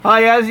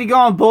Hi, how's it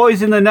going,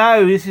 boys in the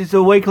know? This is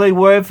the weekly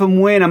word from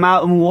Win. I'm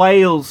out in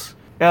Wales.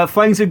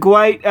 Things are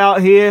great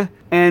out here,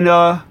 and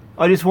I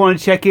just want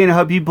to check in. I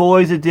hope you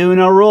boys are doing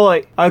all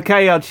right.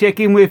 Okay, I'll check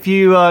in with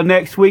you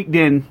next week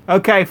then.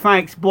 Okay,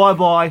 thanks.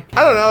 Bye-bye.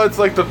 I don't know. It's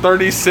like the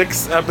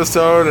 36th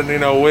episode,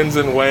 and Win's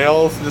in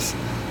Wales. Just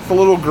a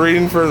little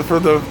greeting for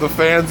the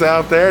fans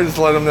out there. Just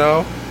let them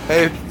know.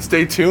 Hey,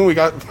 stay tuned. We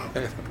got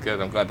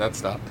good. I'm glad that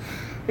stopped.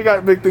 We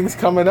got big things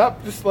coming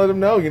up. Just let them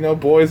know.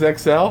 Boys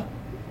XL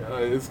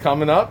is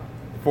coming up,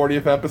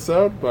 40th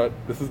episode. But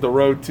this is the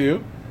road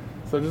to.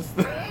 So just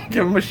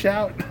give them a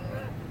shout.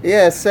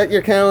 Yeah, set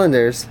your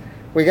calendars.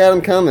 We got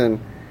them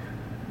coming,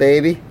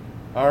 baby.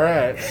 All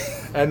right.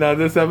 And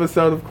this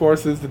episode, of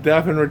course, is the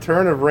death and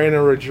return of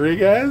Reina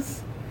Rodriguez.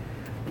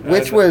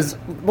 Which was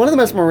one of the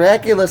most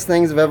miraculous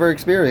things I've ever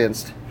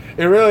experienced.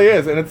 It really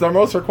is. And it's our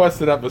most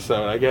requested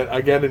episode. I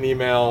get an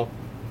email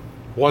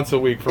once a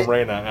week from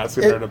Reina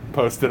asking her to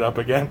post it up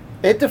again.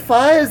 It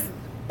defies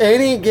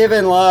any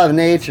given law of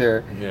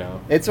nature. Yeah.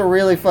 It's a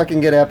really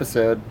fucking good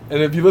episode.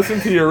 And if you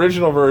listen to the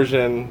original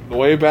version,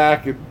 way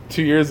back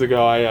 2 years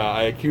ago,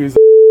 I accused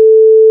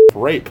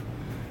rape.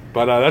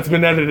 But that's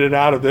been edited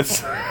out of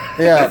this.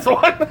 Yeah. This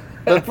one.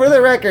 But for the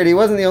record, he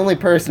wasn't the only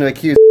person who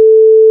accused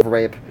of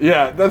rape.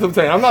 Yeah, that's what I'm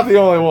saying. I'm not the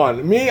only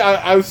one. Me,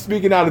 I was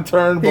speaking out of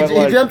turn, but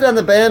he jumped on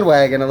the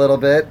bandwagon a little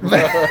bit.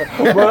 But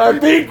I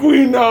think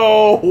we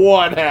know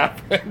what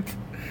happened.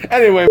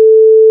 Anyway,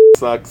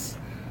 sucks.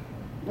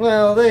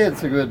 Well, they had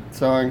some good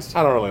songs.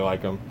 I don't really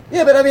like them.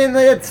 Yeah, but I mean,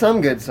 they had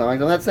some good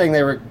songs. I'm not saying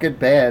they were a good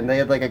band. They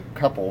had like a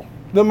couple.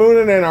 The Moon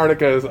in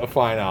Antarctica is a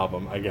fine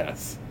album, I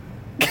guess.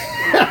 All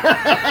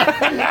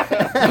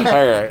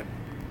right.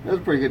 That was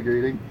a pretty good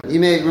greeting. You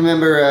may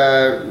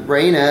remember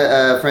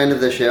Reina, a friend of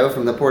the show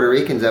from the Puerto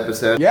Ricans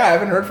episode. Yeah, I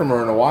haven't heard from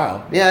her in a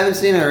while. Yeah, I haven't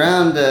seen her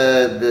around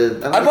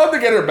I'd love to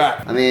get her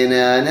back. I mean,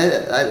 I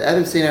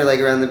haven't seen her like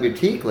around the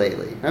boutique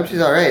lately. I hope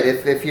she's all right.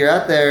 If you're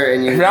out there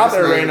and you're out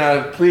there,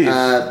 Reina, please.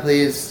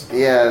 Please,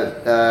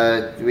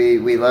 yeah.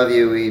 We love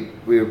you.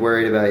 We were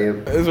worried about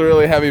you. This is a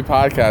really heavy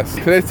podcast.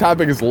 Today's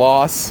topic is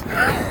loss.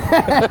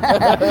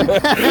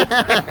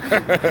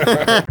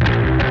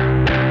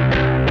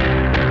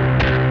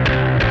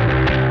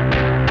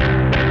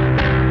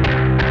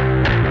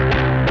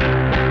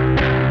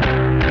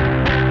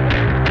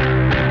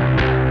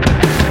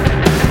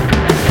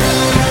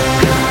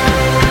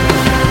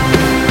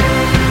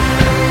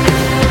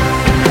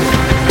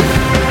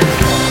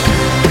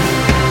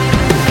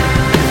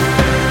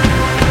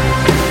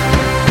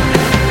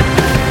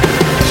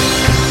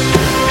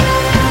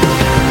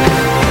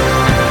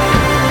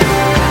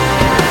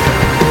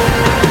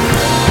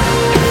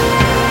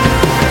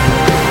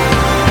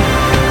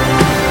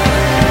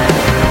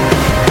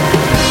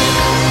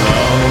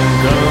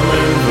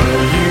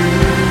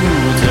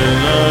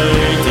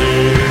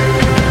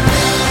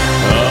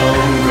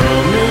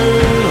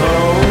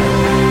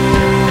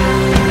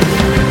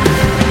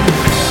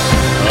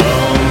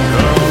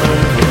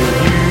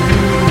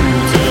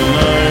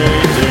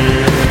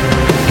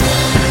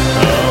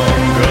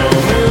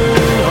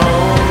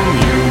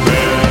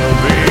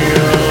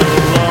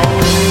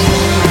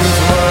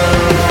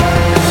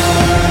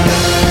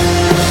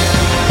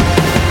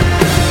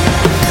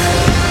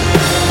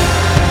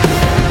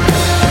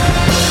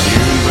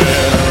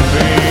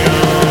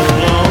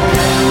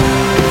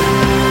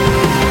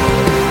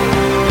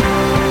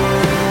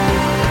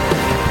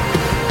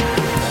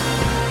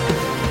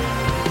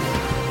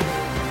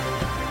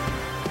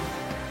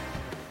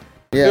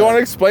 Yeah. You want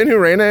to explain who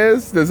Reina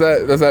is? Does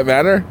that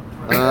matter?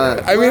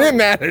 I mean, it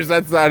matters.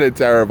 That sounded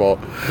terrible.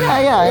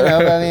 Yeah, I know.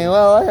 I mean,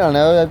 well, I don't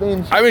know.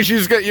 I mean,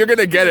 you're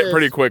gonna get it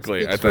pretty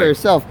quickly. I think for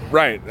herself.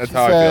 Right. That's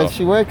how I feel.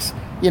 She works.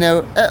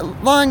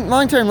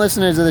 Long-term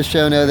listeners of the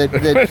show know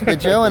that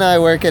Joe and I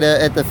work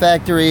at the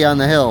factory on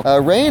the hill.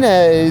 Reina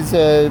is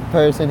a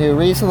person who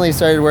recently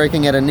started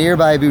working at a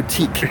nearby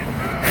boutique.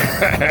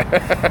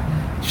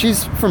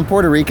 She's from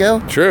Puerto Rico.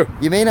 True.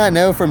 You may not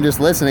know from just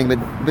listening, but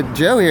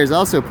Joe here is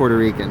also Puerto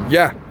Rican.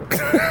 Yeah.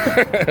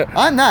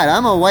 I'm not.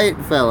 I'm a white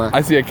fella.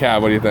 I see a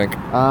cab. What do you think?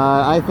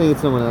 I think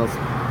it's someone else.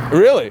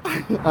 Really?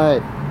 All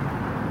right.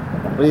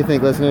 What do you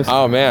think, listeners?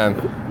 Oh, man.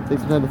 Take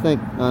some time to think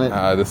on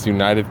it. This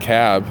United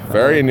Cab.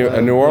 A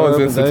New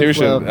Orleans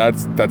institution.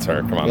 That's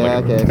her. Come on. Yeah,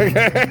 okay.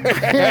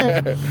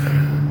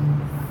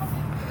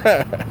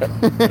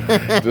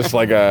 Just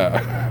like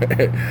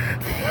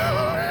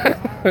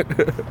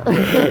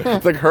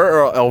it's like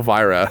her or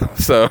Elvira.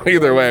 So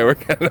either way, we're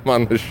getting them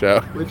on the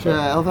show. Which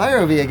Elvira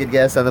would be a good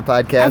guest on the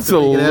podcast.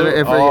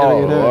 Absolutely.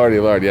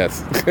 Lord,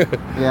 yes.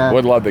 Yeah.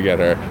 Would love to get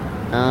her.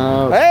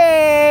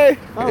 Hey!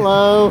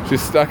 Hello. She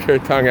stuck her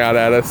tongue out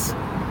at us.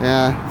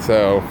 Yeah.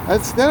 So.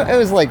 It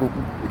was like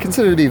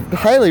considered to be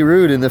highly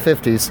rude in the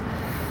 50s.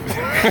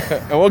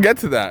 And we'll get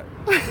to that.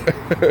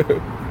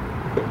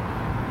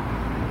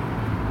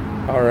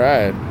 All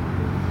right.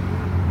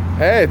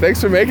 Hey, thanks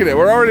for making it.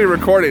 We're already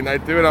recording. I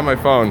do it on my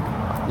phone.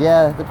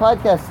 Yeah, the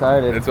podcast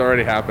started. It's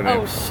already happening.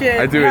 Oh, shit.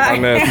 I do it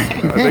on this.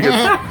 I think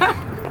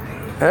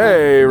it's...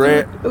 Hey,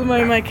 Ray.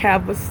 My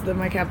cab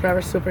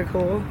driver super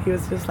cool. He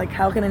was just like,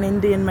 how can an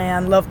Indian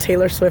man love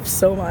Taylor Swift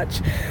so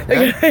much?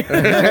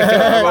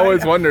 I've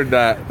always wondered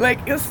that. Like,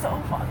 it's so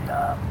fucked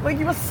up. Like,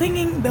 he was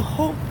singing the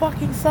whole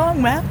fucking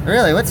song, man.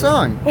 Really? What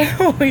song?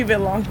 We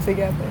belong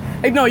together.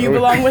 Like, no, you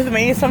belong with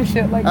me, some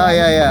shit like that. Oh,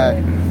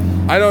 yeah.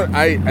 I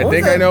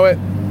think that? I know it.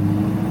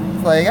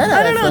 Like,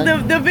 I don't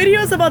know, the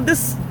videos about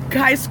this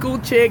high school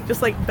chick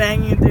just like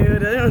banging a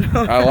dude. I don't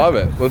know. I love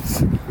it.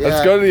 Let's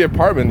go to the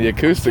apartment. The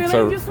acoustics Should I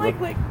are just like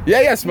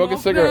yeah. Smoke a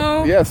cigarette.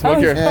 No. Yeah,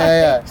 smoke your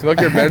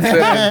smoke your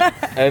Benson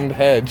and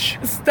hedge.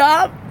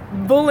 Stop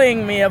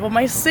bullying me about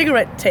my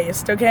cigarette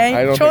taste, okay?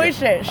 I don't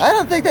Choices. I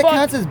don't think that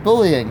counts as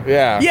bullying.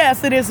 Yeah.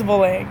 Yes, it is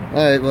bullying. All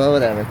right, well,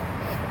 whatever. All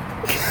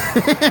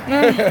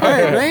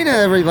right, Raina,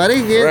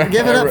 everybody. Here,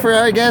 give it up for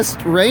our guest,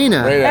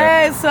 Raina.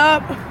 Hey,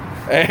 sup?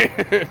 Hey.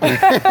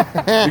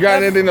 You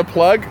got anything to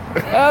plug?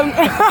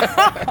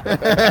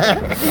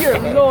 Dear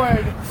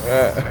Lord.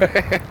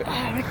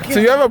 So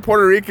you have a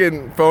Puerto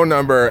Rican phone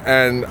number,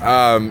 and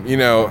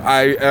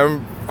I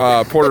am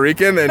Puerto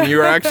Rican, and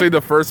you are actually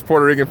the first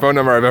Puerto Rican phone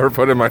number I've ever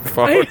put in my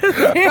phone.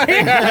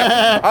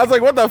 I was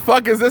like, what the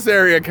fuck is this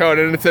area code?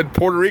 And it said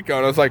Puerto Rico,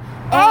 and I was like,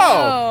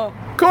 oh.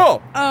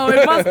 Cool. Oh,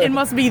 it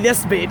must be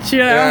this bitch, you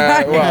know?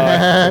 Yeah,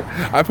 well,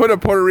 I put a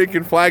Puerto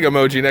Rican flag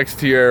emoji next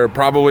to your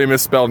probably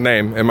misspelled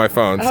name in my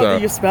phone. How so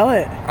do you spell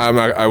it?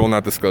 I will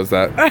not disclose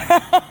that.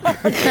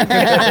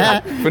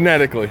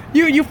 Phonetically.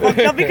 You fucked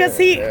up because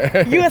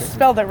you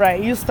spelled it right.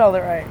 You spelled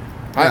it right.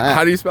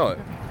 How do you spell it?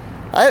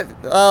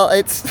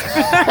 It's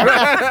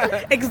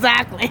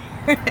exactly.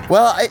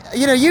 well,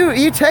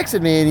 you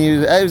texted me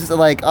and I was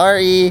like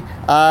Reina.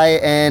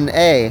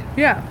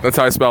 Yeah. That's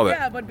how I spelled it.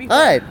 Yeah, but before.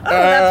 All right. Oh,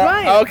 that's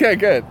right. Okay,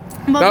 good.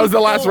 That was the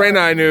last Raina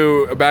I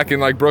knew back in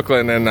like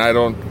Brooklyn, and I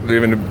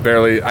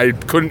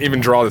couldn't even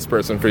draw this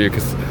person for you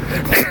because,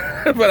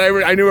 but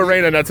I knew a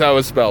Raina, and that's how it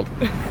was spelled.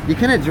 You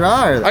couldn't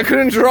draw her. I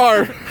couldn't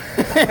draw her.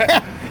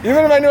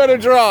 Even if I knew how to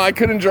draw, I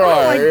couldn't draw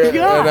her. My God.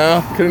 You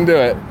know? Couldn't do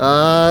it.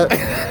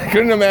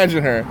 Couldn't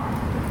imagine her.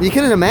 You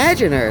couldn't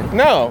imagine her.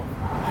 No.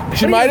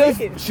 She might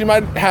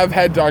have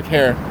had dark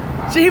hair.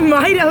 She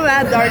might have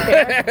had dark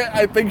hair.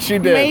 I think she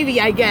did. Maybe,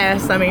 I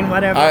guess. I mean,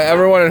 whatever.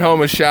 Everyone at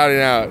home is shouting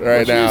out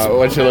right now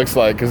what she looks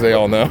like because they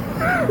all know.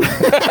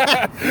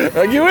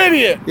 Like, you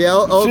idiot!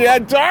 Yeah, she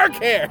had dark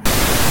hair!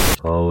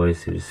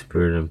 Always to the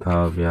spirit and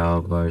power of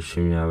Yahweh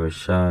Hashem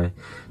Yahushai.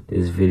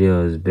 This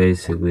video is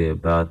basically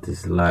about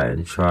this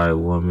Latin tribe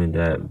woman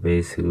that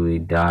basically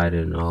died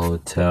in a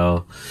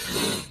hotel.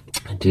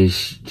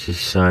 Just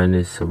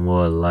shining some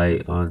more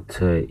light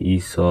onto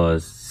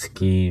Esau's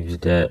schemes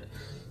that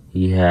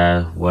he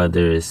had,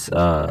 whether it's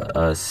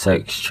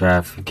sex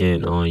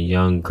trafficking on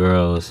young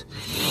girls,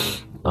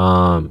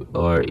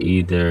 or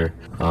either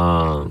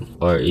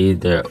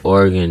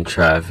organ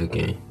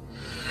trafficking.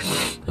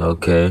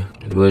 Okay,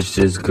 which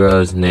this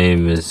girl's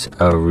name is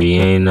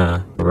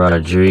Ariana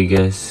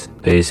Rodriguez,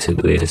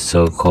 basically a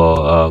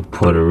so-called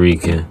Puerto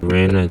Rican.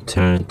 Ariana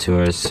turned to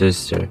her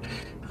sister.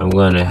 I'm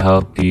gonna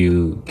help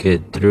you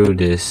get through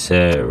this,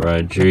 said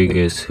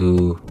Rodriguez,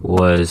 who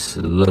was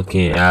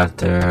looking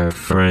after her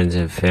friends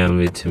and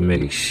family to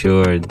make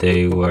sure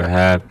they were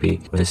happy.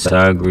 When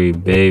Sagri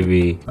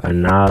baby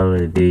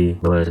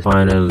Arnaldi was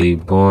finally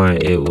born,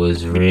 it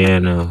was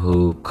Rihanna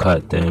who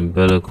cut the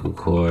umbilical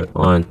cord.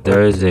 On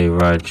Thursday,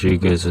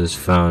 Rodriguez was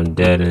found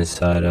dead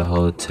inside a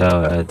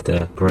hotel at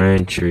the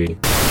Braintree.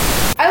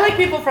 I like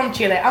people from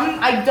Chile.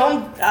 I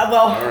don't.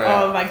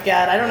 Oh my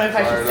God! I don't know if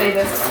I should say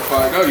this. I'm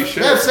fine. No, you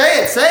should. No,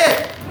 say it.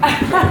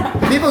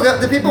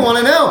 The people want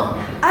to know.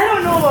 I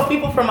don't know about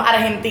people from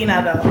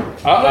Argentina though.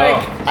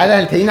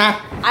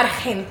 Argentina.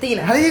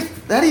 Argentina. How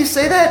do you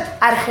say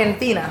that?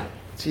 Argentina.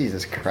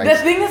 Jesus The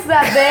Christ. thing is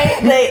that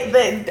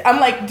they I'm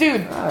like,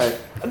 dude. All right.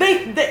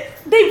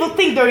 They will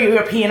think they're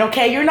European,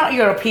 okay? You're not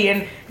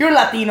European. You're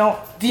Latino.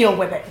 Deal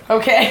with it,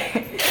 okay?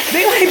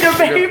 They're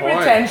very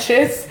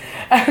pretentious.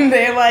 And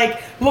they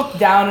like look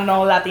down on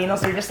all Latinos.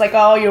 They're just like,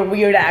 oh, your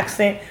weird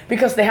accent,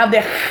 because they have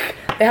the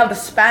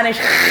Spanish.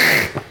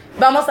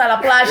 Vamos a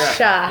la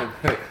playa.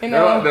 You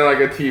know? They're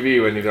like a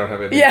TV when you don't have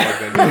anything. Yeah.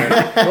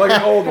 They're like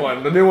an old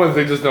one. The new ones,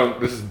 they just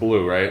don't. This is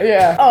blue, right?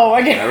 Yeah. Oh,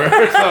 I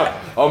get. So,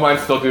 all mine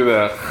still do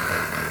that.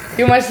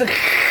 You must.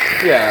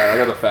 Yeah, I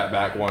got the fat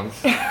back ones.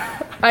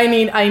 I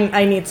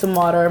need some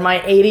water. My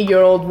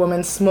 80-year-old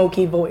woman's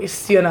smoky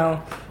voice, you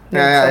know.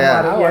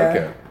 Yeah. I like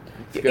it.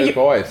 It's good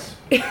voice.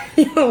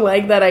 You don't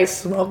like that I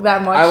smoke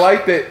that much? I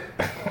like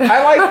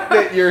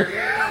that you're.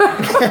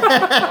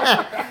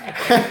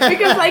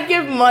 Because I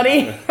give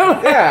money.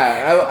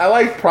 Yeah, I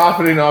like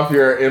profiting off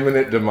your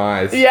imminent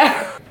demise.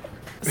 Yeah.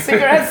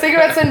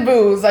 Cigarettes and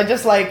booze. I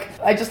just like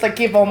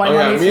give all my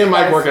money. Yeah, me and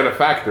Mike work at a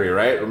factory,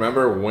 right?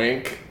 Remember,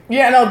 wink.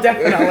 Yeah, no,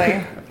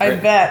 definitely. I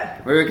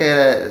bet. We work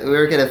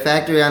at a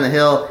factory on the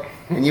hill,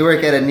 and you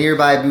work at a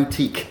nearby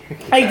boutique.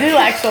 I do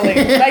actually.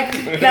 Like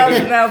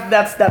now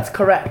that's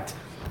correct.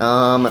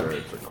 Sure,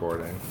 it's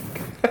recording.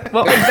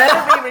 Well, it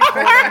better be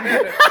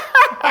recording.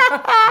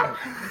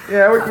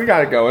 Yeah, we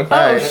got it going.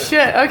 Oh,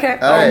 shit. Okay.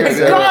 All right, Oh, my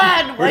so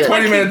God. We're Why 20 do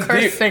I keep minutes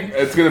cursing? deep.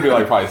 It's gonna be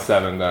like probably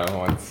 7 though.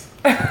 Once.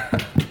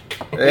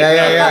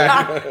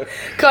 yeah.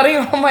 Cutting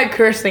all my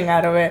cursing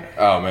out of it.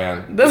 Oh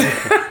man, This-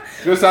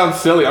 it's gonna sound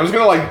silly. I'm just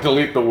gonna like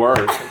delete the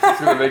words. It's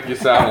just gonna make you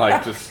sound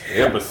like just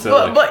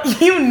imbecile.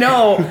 but you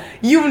know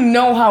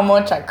how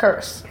much I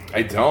curse.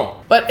 I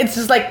don't. But it's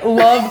just like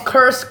love,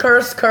 curse,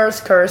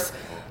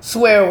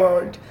 swear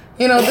word.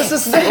 You know, this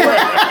is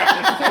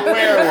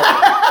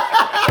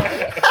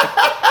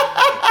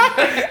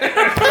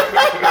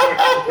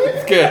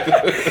It's good.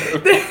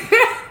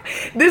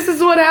 this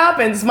is what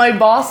happens. My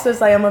boss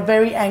says I am a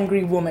very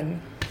angry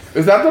woman.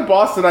 Is that the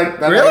boss that I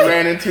Really?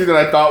 ran into that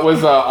I thought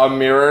was a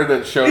mirror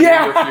that showed you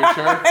your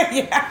future?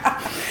 Yeah.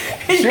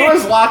 She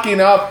was locking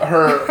up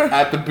her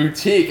at the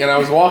boutique, and I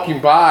was walking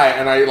by,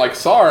 and I like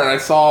saw her, and I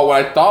saw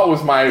what I thought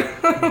was my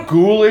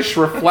ghoulish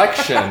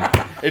reflection.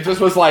 It just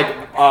was like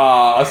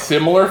a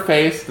similar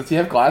face. Does he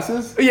have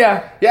glasses?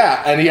 Yeah.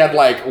 Yeah, and he had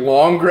like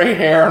long gray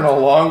hair and a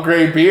long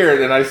gray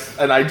beard, and I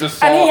just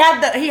saw.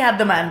 And he had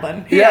the man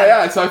bun.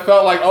 Yeah. So I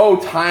felt like, oh,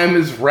 time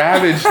has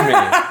ravaged me.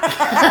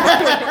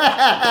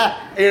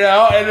 You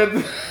know,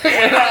 and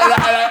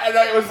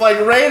I was like,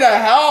 Raina,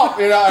 help!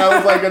 You know, and I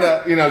was like,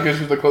 gonna, you know, because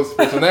she's the closest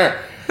person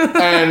there. And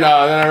then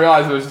I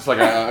realized it was just like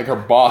her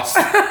boss.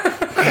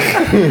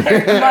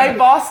 My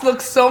boss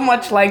looks so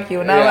much like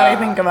you now that I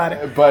think about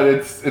it. But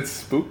it's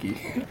spooky.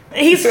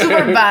 He's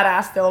super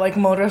badass though, like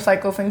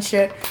motorcycles and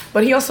shit.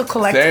 But he also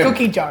collects Same.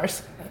 cookie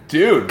jars.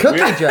 Dude.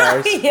 Cookie we-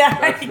 jars.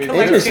 Yeah, he me.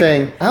 collects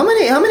Interesting. How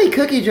many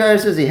cookie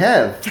jars does he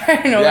have?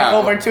 I know, Yeah.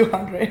 like over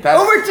 200. That's-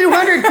 Over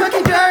 200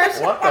 cookie jars?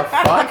 What the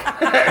fuck?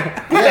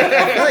 Yeah,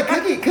 I feel like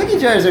cookie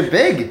jars are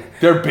big.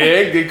 They're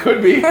big. They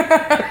could be.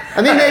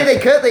 I mean, they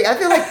could. I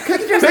feel like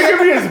cookie jars. They could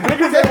be as big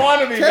as they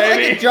want to be, To have like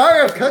a baby.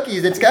 jar of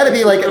cookies, it's got to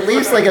be like at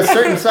least like a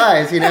certain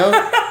size, you know?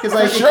 Because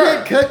like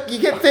sure. you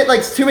can't fit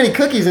like too many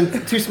cookies in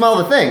too small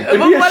of a thing. It'd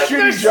But be a what if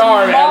they're shitty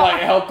jar and small? had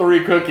like held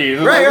 3 cookies.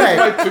 It's Right, like,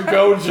 right. It's like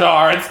to-go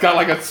jar. It's got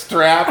like a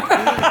strap.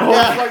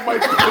 Holds like my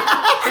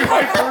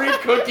 3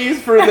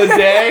 cookies for the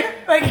day.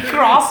 Like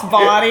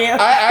crossbody.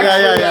 I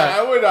actually, Yeah.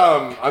 I would.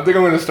 I think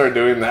I'm gonna start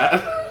doing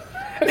that.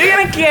 You're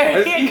gonna I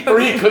carry eat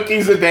 3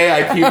 cookies a day.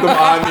 I keep them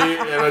on me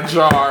in a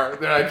jar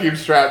that I keep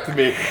strapped to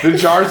me. The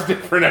jar's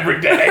different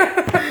every day.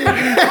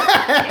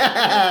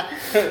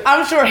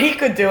 I'm sure he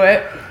could do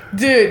it.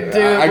 Dude,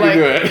 I like, can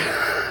do it.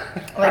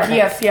 Like he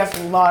has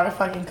a lot of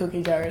fucking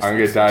cookie jars. I'm gonna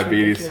get It's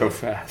diabetes so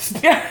ridiculous.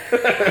 fast. Yeah.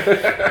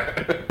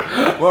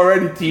 I'm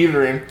already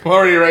teetering. I'm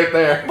already right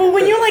there. But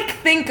when you like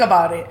think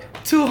about it,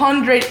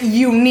 200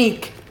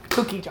 unique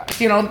cookie jars.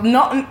 You know,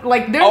 not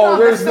like they're Oh, not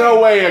there's the no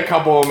same. way a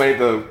couple will make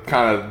the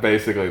kind of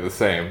basically the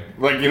same.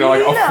 Like, you know, like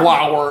No. a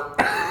flower.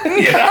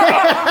 You know?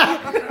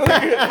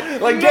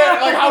 like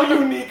how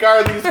unique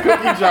are these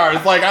cookie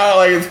jars? Like,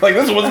 it's like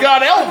this one's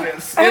got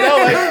Elvis. You know,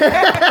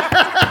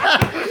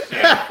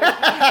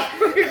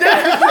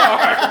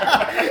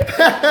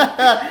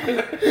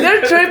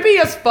 They're trippy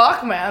as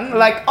fuck, man.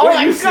 Like, oh Wait,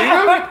 my you seen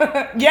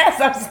god. Yes,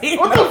 I've seen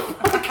what them. the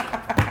fuck?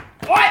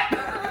 What?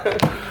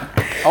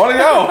 I want to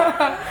know.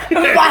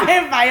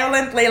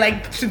 Violently,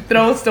 like she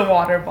throws the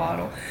water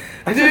bottle.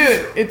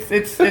 Dude,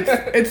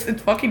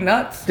 it's fucking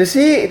nuts. Does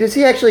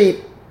he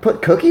actually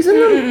put cookies in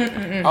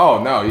them?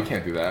 Oh no, you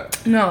can't do that.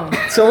 No.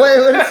 So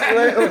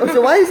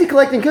so why is he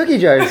collecting cookie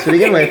jars to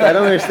begin with? I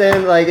don't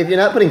understand. Like, if you're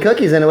not putting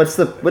cookies in it, what's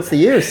the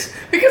use?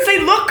 Because they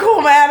look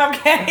cool, man,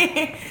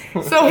 okay?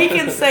 So he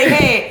can say,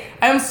 hey,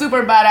 I'm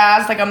super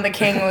badass, like I'm the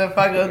king of the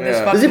fuck this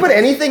Yeah. fucking... Does he put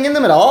anything in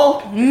them at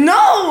all?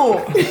 No!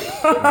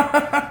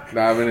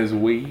 Having his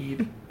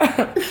weed.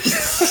 Well,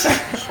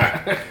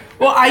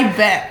 I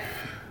bet.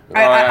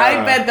 I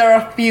yeah. bet there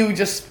are a few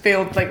just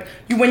filled, like,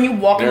 when you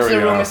walk There into we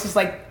the room, go. it's just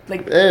like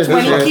There's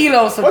 20 this-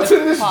 kilos of What's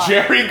just in this pot.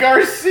 Jerry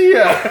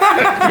Garcia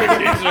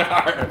cookie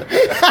jar?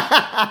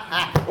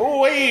 Oh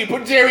wait,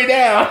 put Jerry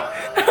down.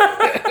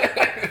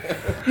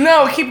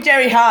 No, keep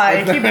Jerry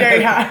high. Keep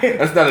Jerry high.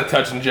 That's not a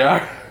touching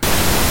jar.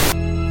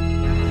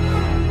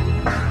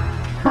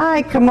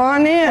 Hi, come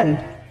on in.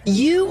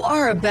 You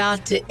are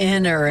about to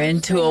enter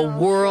into a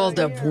world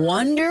of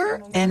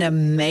wonder and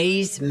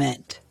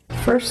amazement.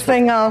 First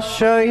thing I'll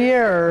show you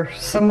are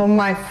some of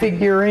my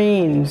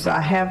figurines. I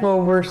have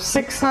over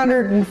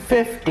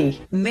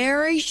 650.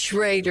 Mary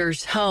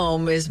Schrader's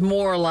home is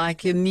more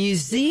like a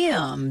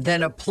museum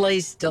than a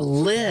place to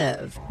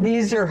live.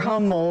 These are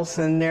Hummels,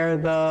 and they're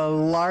the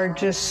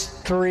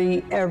largest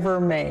 3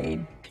 ever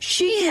made.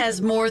 She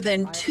has more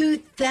than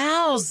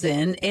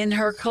 2,000 in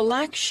her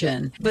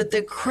collection, but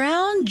the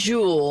crown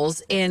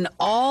jewels in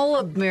all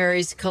of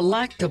Mary's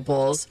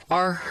collectibles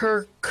are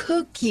her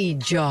cookie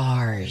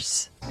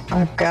jars.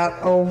 I've got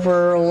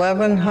over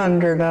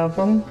 1,100 of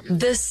them.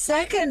 The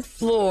second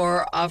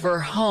floor of her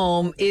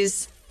home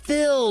is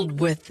filled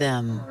with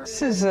them.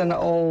 This is an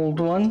old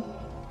one,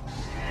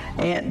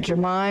 Aunt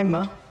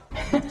Jemima.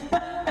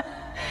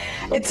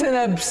 It's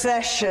an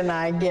obsession,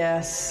 I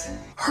guess.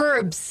 Her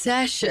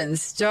obsession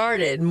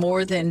started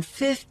more than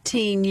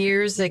 15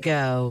 years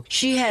ago.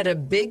 She had a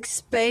big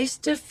space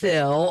to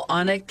fill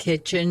on a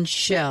kitchen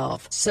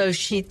shelf, so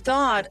she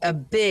thought a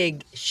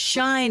big,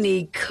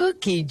 shiny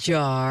cookie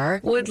jar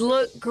would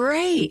look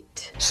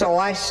great. So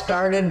I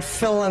started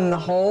filling the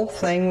whole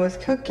thing with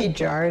cookie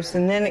jars,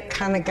 and then it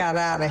kind of got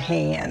out of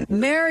hand.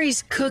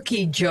 Mary's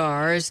cookie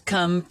jars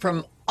come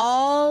from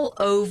all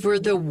over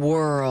the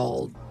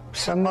world.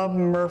 Some of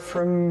them are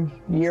from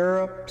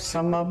Europe,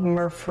 some of them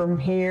are from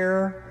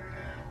here.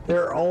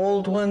 They're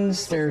old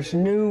ones, there's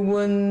new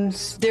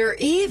ones. They're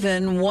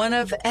even one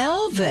of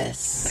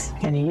Elvis.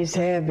 And he's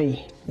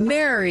heavy.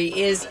 Mary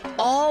is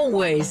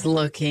always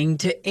looking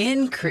to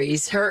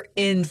increase her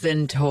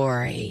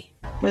inventory.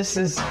 This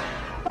is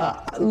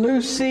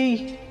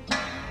Lucy,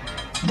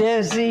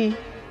 Desi,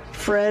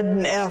 Fred,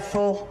 and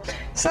Ethel.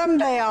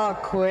 Someday I'll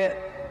quit,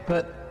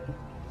 but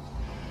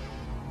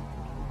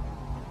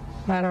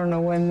I don't know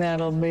when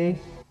that'll be.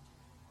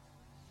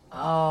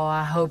 Oh,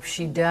 I hope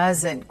she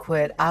doesn't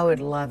quit. I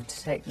would love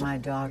to take my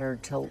daughter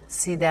to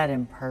see that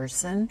in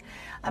person.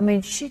 I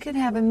mean, she could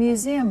have a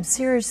museum,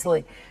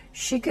 seriously.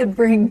 She could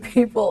bring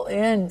people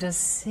in to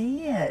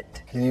see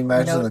it. Can you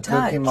imagine No the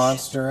touch. Cookie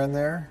Monster in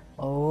there?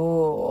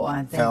 Oh, I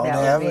think Fountain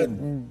that would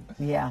Heaven.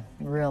 be, yeah,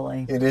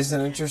 really. It is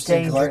an interesting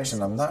Dangerous.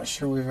 collection. I'm not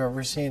sure we've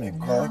ever seen a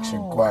collection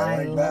No, quite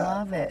I like that.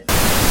 love it.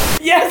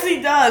 Yes,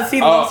 he does. He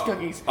loves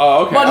cookies.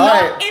 Oh, okay. But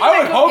not Alright. in I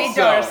the would hope cookie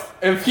so. jars.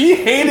 If he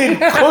hated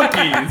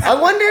cookies, I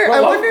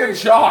wonder the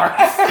jars.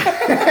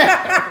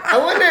 I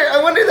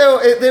wonder though,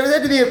 there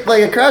had to be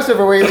like a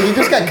crossover where he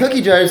just got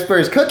cookie jars for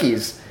his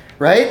cookies,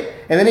 right?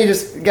 And then he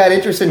just got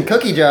interested in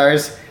cookie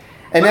jars.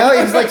 And now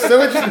he's like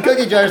so interested in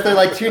cookie jars, they're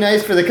like too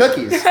nice for the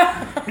cookies.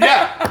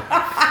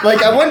 Yeah.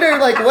 Like I wonder,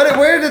 like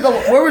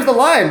where was the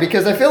line?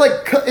 Because I feel like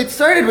it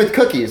started with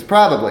cookies,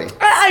 probably.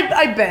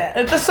 I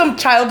bet. There's some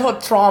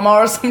childhood trauma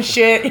or some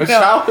shit. You The know?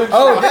 childhood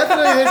Oh,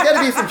 definitely. There's got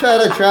to be some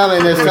childhood trauma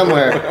in this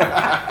somewhere.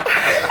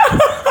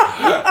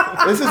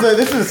 This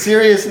is a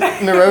serious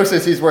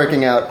neurosis he's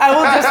working out.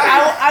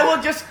 I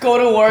will just go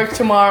to work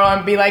tomorrow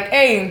and be like,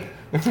 hey,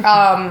 what's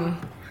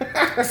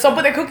up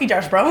with the cookie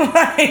jars, bro?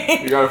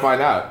 You gotta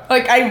find out.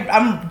 Like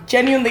I'm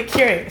genuinely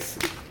curious.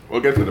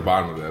 We'll get to the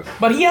bottom of this.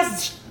 But he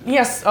has.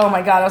 Oh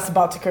my god, I was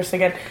about to curse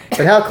again.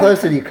 But how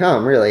close did you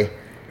come, really?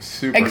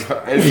 Super.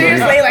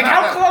 Seriously, like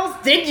how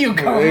close did you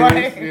come? It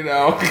Right? is, you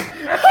know.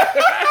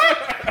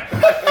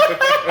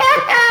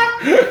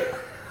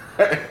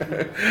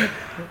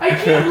 I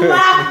can't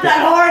laugh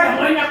that hard. I'm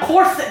wearing a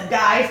corset,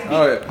 guys.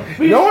 Oh,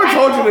 yeah. No one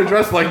told you to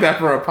dress like that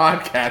for a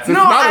podcast. It's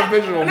not a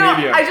visual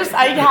medium. I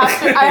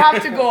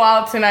have to go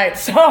out tonight,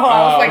 so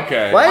I was like,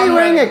 okay. Why are you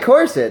wearing a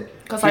corset?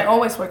 because I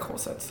always wear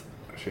corsets.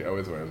 She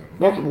always wears them.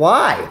 Well,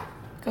 why?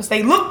 Because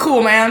they look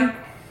cool, man.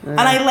 And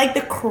I like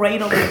the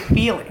cradling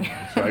feeling.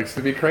 She likes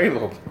to be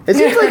cradled. It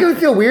seems like it would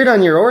feel weird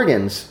on your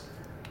organs.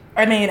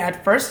 I mean,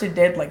 at first it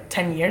did, like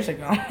 10 years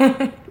ago.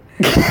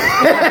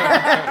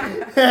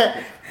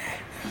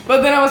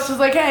 But then I was just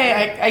like,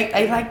 hey,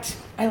 I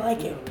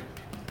like it.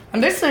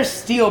 And this is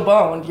steel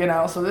boned, you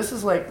know, so this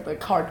is like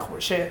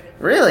hardcore shit.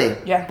 Really?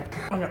 Yeah,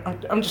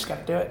 I'm just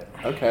gonna do it.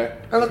 Okay.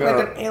 I look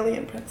like an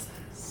alien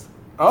princess.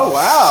 Oh,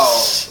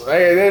 wow.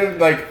 They did,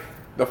 like,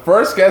 the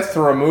first guest to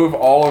remove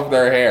all of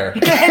their hair on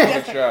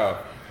the show.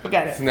 Look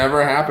at It's it.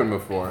 never happened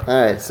before.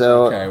 All right,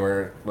 so Okay,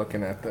 we're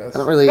looking at this. I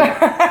don't really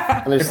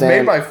It's understand.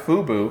 made by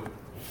Fubu.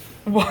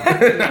 What?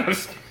 No,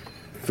 just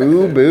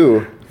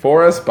Fubu.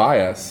 for us,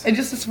 by us. It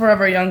just is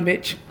forever young,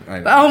 bitch. I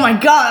know. Oh my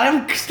god,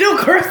 I'm still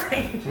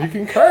cursing. You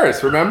can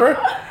curse, remember?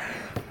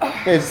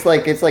 It's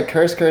like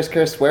curse,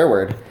 swear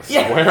word.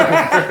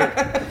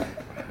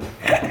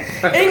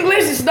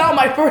 English is not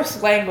my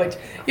first language.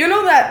 You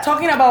know that,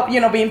 talking about, you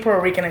know, being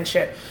Puerto Rican and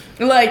shit.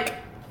 Like,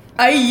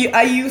 I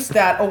used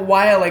that a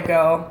while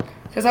ago.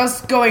 Because I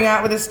was going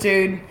out with this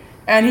dude.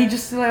 And he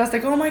just, I was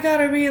like, oh my god,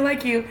 I really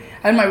like you.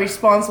 And my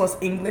response was,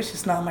 English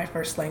is not my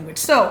first language.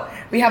 So,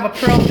 we have a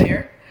pro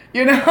there.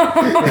 You know?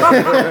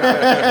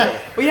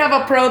 We have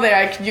a pro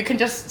there. You can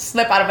just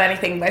slip out of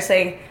anything by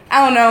saying,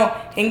 I don't know,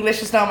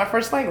 English is not my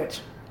first language.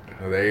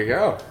 Well, there you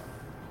go.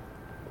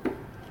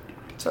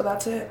 So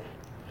that's it.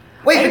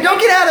 Wait, but don't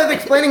get out of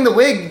explaining the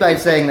wig by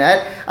saying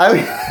that. I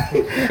mean,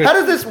 how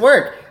does this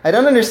work? I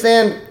don't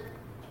understand.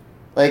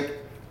 Like,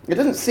 it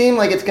doesn't seem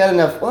like it's got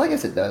enough. Well, I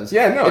guess it does.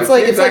 Yeah, no, It's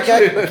like got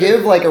actually-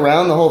 give like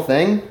around the whole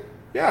thing.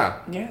 Yeah.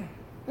 Yeah.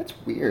 That's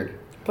weird.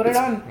 Put it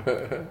on.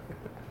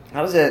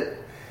 How does it?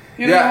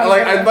 You don't know Yeah, how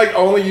like to- I'm like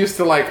only used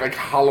to like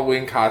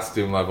Halloween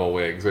costume level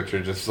wigs, which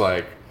are just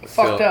like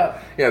Fucked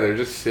up. Yeah, they're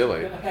just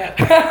silly.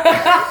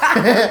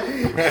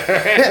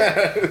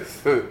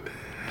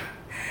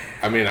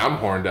 I mean, I'm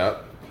horned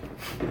up.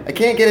 I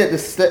can't get it.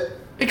 This.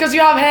 Because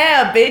you have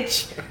hair,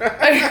 bitch.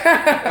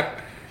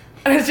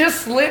 And it's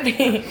just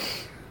slipping.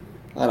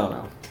 I don't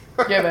know.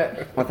 Give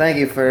it. Well, thank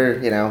you for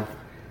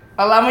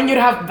Allowing you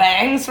to have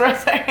bangs for a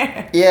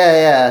second.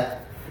 Yeah.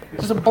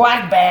 Just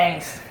black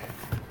bangs.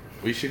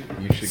 You should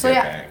So,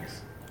 get yeah.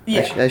 bangs.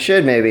 Yeah. I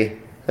should maybe.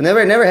 I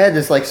never had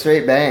this like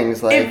straight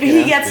bangs. Like If you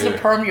he know. gets the Yeah.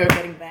 perm, you're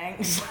getting bangs.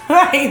 things.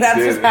 Like, that's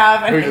Dude, just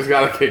happening. we just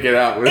gotta kick it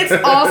out. It's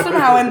awesome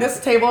how in this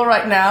table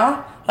right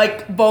now,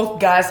 like, both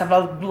guys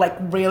have, like,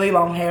 really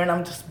long hair and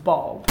I'm just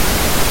bald.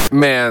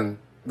 Man,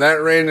 that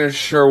Raina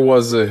sure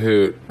was a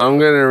hoot. I'm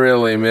gonna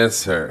really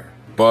miss her.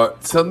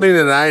 But something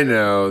that I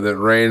know that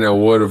Raina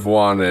would have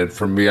wanted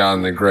from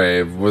Beyond the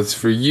Grave was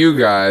for you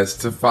guys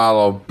to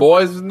follow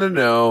Boys in the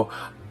Know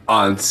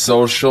on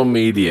social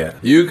media.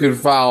 You can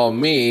follow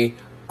me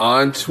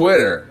on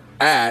Twitter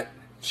at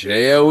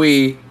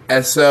JoeSomar.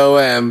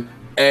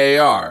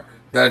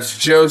 That's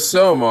Joe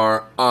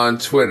Somar on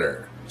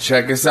Twitter.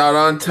 Check us out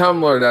on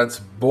Tumblr. That's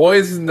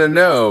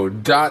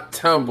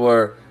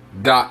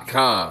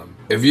boysintheknow.tumblr.com.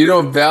 If you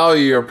don't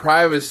value your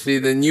privacy,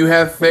 then you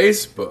have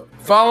Facebook.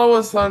 Follow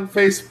us on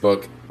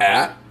Facebook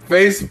at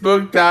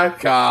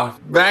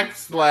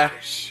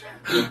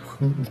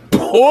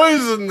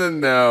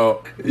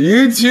facebook.com/boysintheknow.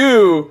 You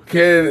too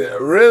can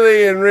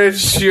really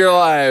enrich your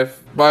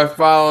life by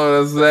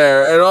following us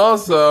there. And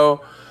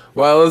also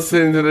by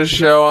listening to the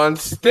show on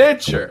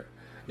Stitcher.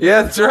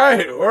 Yeah, that's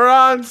right. We're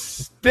on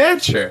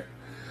Stitcher.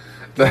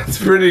 That's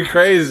pretty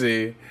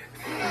crazy.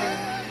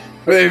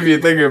 If you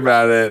think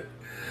about it,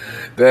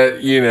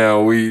 that, you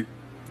know, we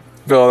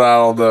filled out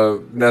all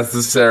the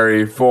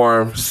necessary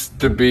forms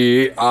to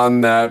be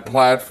on that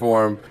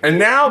platform. And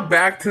now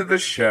back to the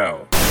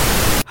show.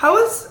 How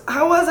was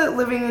it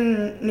living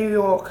in New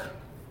York,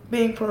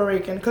 being Puerto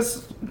Rican?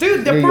 Because,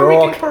 dude, the New Puerto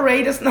York. Rican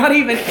parade is not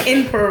even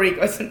in Puerto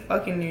Rico. It's in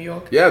fucking New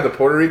York. Yeah, the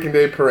Puerto Rican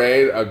Day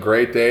Parade, a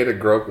great day to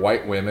grope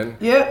white women.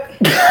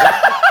 Yep.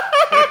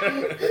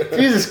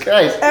 Jesus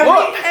Christ.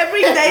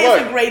 Every day is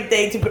look. a great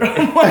day to grow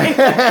white.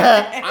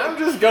 I'm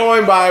just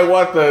going by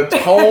what the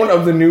tone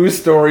of the news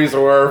stories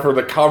were for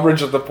the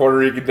coverage of the Puerto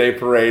Rican Day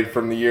Parade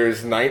from the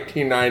years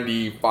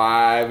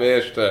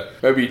 1995-ish to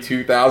maybe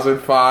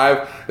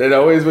 2005. It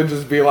always would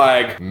just be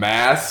like,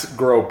 mass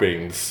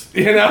gropings.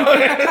 You know?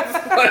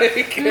 It's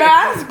like,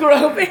 Mass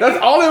groping. that's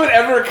all they would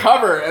ever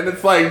cover. And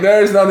it's like,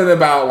 there's nothing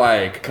about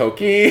like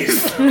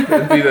cookies.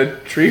 It'd be the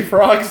tree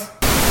frogs.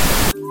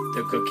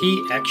 The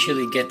coquille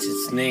actually gets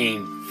its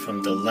name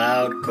from the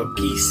loud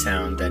coquille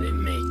sound that it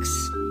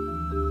makes.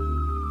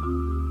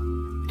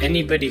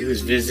 Anybody who's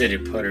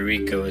visited Puerto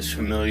Rico is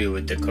familiar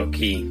with the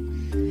coquille.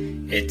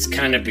 It's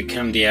kind of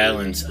become the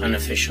island's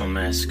unofficial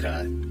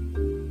mascot.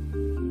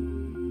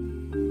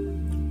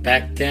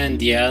 Back then,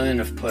 the island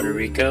of Puerto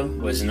Rico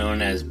was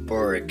known as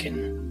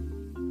Borican.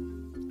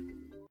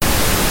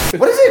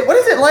 What is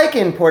it like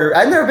in Puerto?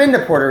 I've never been to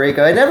Puerto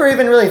Rico. I never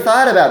even really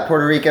thought about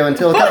Puerto Rico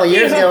until a couple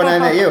years ago when I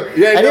met you.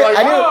 Yeah, I you're like,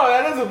 I knew- oh,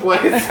 that is a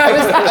place.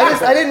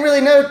 I didn't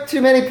really know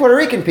too many Puerto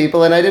Rican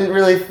people, and I didn't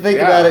really think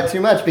about it too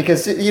much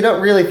because you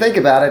don't really think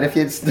about it if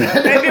it's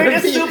If you're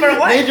just super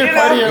white, major you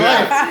part of know? your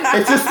life.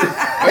 It's just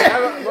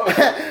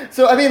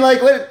so. I mean,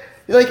 like what?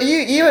 Like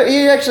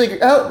you actually.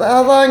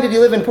 How long did you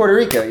live in Puerto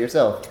Rico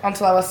yourself?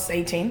 Until I was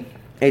 18.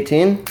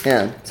 18.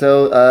 Yeah.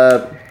 So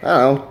I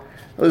don't know.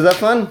 Was that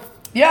fun?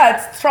 Yeah,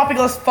 it's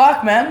tropical as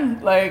fuck,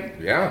 man. Like,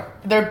 Yeah.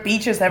 there are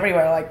beaches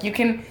everywhere. Like, you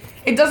can...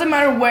 It doesn't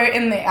matter where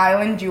in the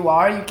island you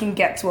are, you can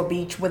get to a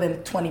beach within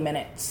 20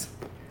 minutes.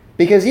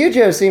 Because you,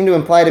 Joe, seem to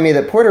imply to me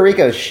that Puerto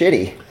Rico's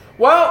shitty.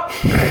 Well,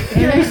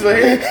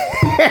 usually...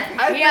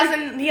 He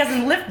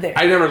hasn't lived there.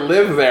 I never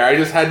lived there. I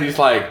just had these,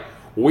 like,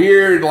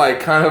 weird,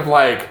 like, kind of,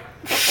 like,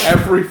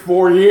 every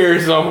 4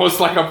 years, almost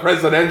like a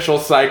presidential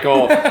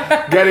cycle,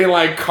 getting,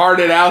 like,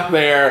 carted out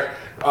there,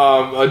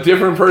 a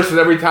different person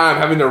every time,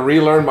 having to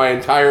relearn my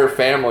entire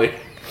family.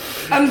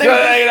 And You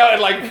know, in,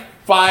 like,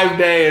 5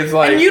 days,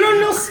 like... And you don't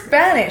know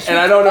Spanish. And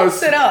I don't know...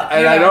 It up,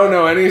 and I don't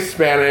know any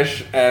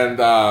Spanish, and,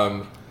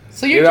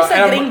 So you're just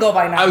a gringo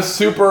by now. I'm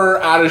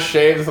super out of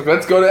shape. It's like,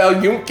 let's go to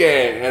El Yunque.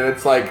 And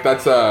it's like,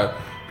 that's a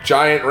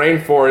giant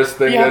rainforest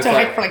thing. You have that's to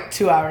like, hike for like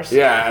 2 hours.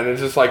 yeah, and it's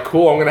just like,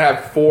 cool, I'm going to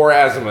have 4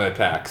 asthma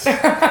attacks.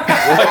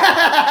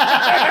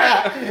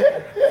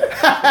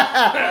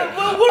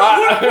 Well,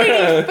 we're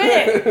pretty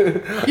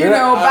fit. You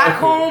know, back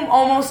home,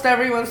 almost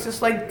everyone's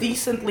just like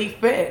decently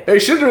fit. They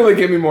should really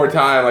give me more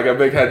time, like a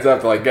big heads up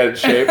to like get in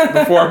shape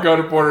before I go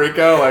to Puerto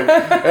Rico. Like,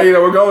 hey, you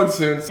know, we're going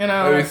soon. You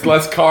know. Maybe it's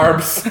less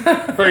carbs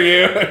for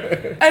you.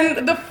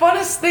 And the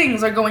funnest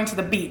things are going to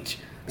the beach.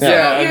 So,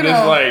 Yeah, you I'm know,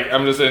 just like,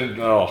 I'm just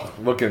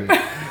looking,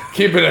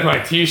 keeping my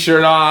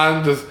t-shirt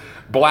on, just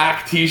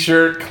black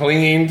t-shirt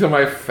clinging to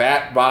my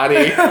fat body.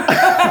 You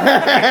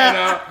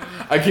know,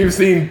 I keep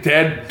seeing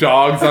dead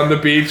dogs on the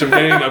beach. I'm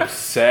getting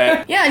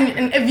upset. yeah,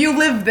 and if you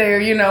live there,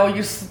 you know,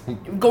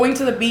 going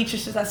to the beach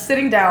is just like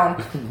sitting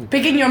down,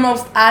 picking your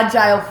most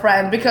agile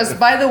friend. Because,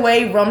 by the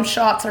way, rum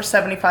shots are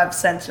 75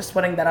 cents. Just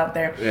putting that out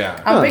there. Yeah.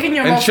 I'm picking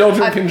your And most...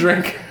 children can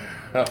drink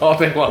all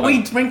day long.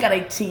 We drink at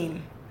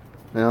 18.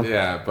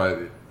 Yeah, but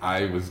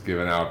I was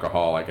given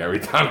alcohol like every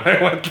time I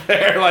went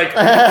there. Like,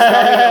 starting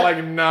at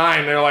like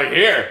 9, they're like,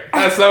 here,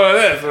 have some of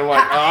this. And I'm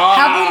like,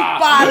 Have un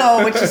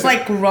palo, which is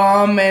like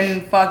rum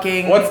and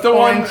fucking What's the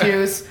orange one?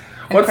 juice.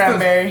 and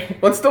cranberry.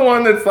 What's the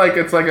one that's like,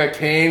 it's like a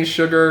cane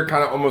sugar,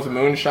 kind of almost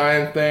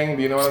moonshine thing?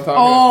 Do you know what I'm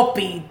talking about? Oh,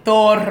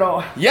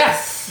 pitorro.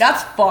 Yes!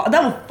 That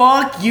will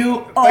fuck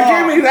you up. They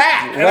gave me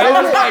that, and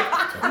I was like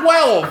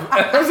 12. And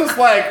I was just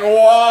like,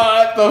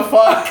 what the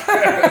fuck?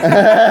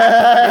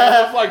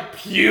 I was like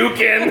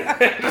puking,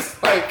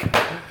 just like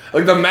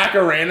the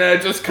Macarena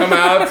had just come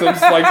out, so I'm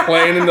just like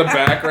playing in the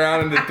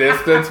background in the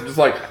distance, just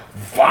like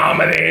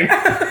vomiting.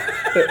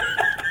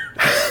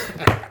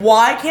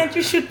 Why can't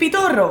you shoot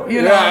pitorro?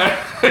 You know?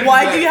 Yeah.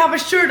 Why do you have a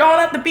shirt on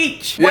at the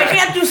beach? Why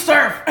can't you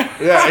surf?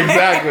 Yeah,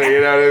 exactly.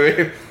 You know what I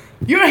mean?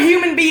 You're a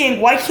human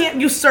being. Why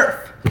can't you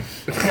surf?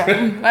 How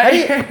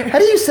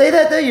do you say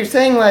that though? You're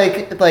saying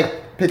like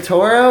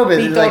Pitoro, but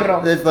it's like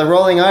it's the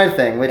rolling R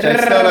thing, which I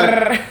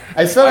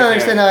still don't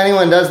understand how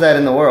anyone does that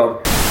in the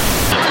world.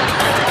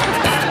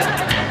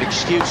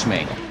 Excuse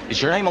me,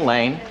 is your name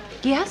Elaine?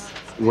 Yes?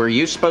 Were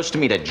you supposed to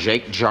meet a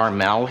Jake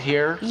Jarmel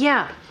here?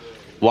 Yeah.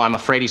 Well, I'm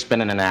afraid he's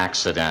been in an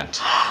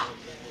accident.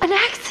 An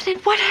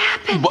accident? What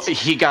happened? Well,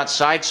 he got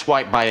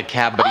sideswiped by a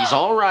cab, but he's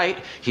all right.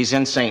 He's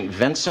in St.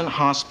 Vincent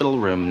Hospital,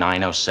 room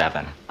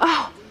 907.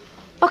 Oh,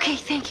 okay,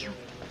 thank you.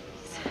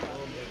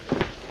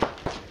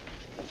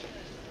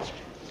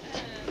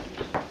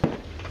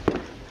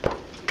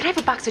 Can I have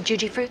a box of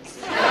Juji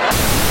fruits?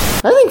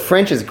 I think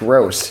French is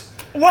gross.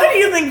 Why do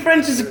you think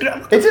French is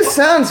gross? It just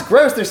sounds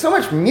gross. There's so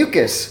much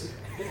mucus.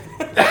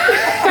 You know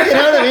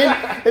what I mean?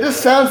 It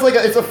just sounds like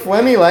it's a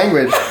phlegmy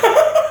language.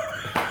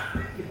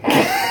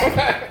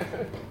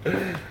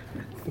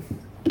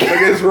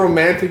 Like as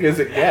romantic as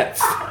it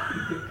gets.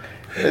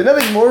 There's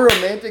nothing more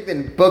romantic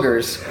than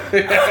boogers.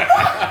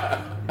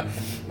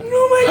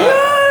 Oh my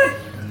god!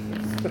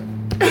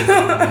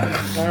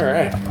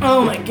 Alright.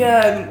 Oh my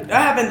god. I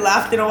haven't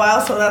laughed in a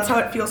while, so that's how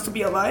it feels to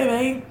be alive,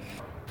 eh?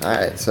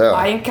 Alright, so.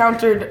 I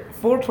encountered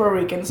 4 Puerto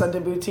Ricans at the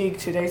boutique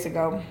 2 days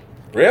ago.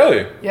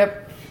 Really?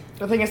 Yep.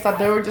 The thing is that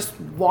they were just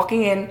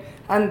walking in,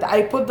 and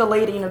I put the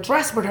lady in a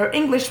dress, but her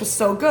English was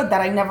so good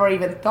that I never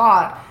even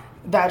thought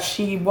that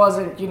she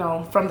wasn't,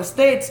 from the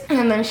States.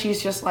 And then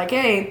she's just like,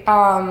 hey,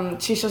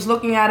 she's just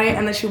looking at it,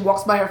 and then she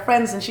walks by her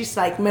friends, and she's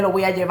like, me lo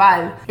voy a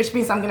llevar, which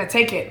means I'm gonna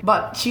take it.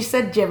 But she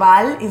said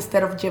llevar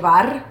instead of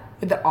llevar,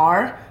 with the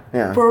R.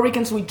 Yeah. Puerto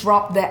Ricans, we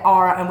drop the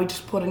R, and we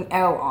just put an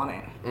L on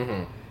it.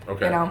 Mm-hmm.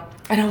 Okay. And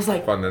I was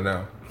like... Fun to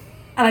know.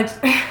 And I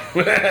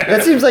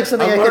that seems like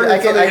something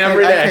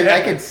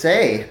I could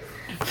say.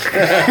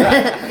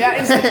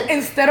 Yeah,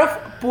 instead of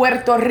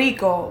Puerto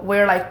Rico,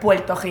 we're like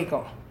Puerto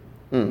Rico.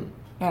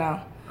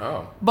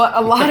 Oh. But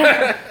a lot of,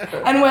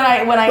 and when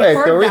I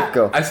Puerto heard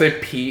Rico. I say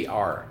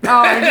PR.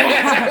 Oh,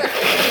 yeah.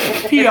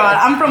 PR.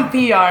 I'm from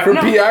PR. From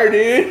PR,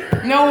 dude.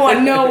 No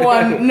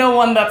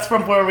one that's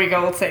from Puerto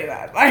Rico will say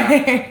that.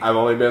 I've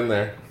only been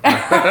there.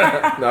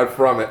 Not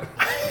from it.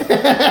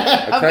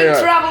 I've been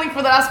traveling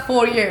for the last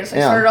 4 years.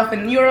 I started off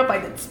in Europe. I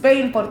did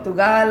Spain, Portugal,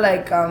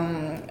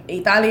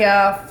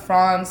 Italia,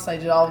 France. I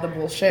did all the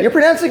bullshit. You're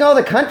pronouncing all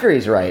the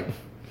countries right.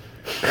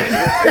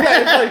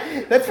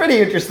 That's pretty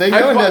interesting.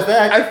 No one does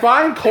that. I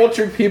find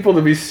cultured people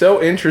to be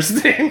so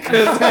interesting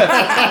because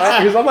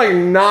I'm like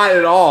not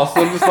at all.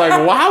 So I'm just like,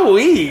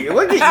 wowee,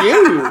 look at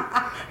you.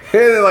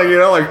 And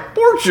like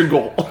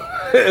Portugal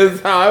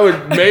is how I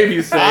would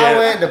maybe say I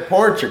went to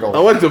Portugal. I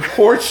went to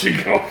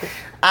Portugal.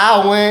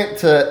 I went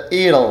to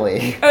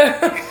Italy.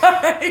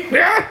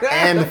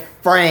 And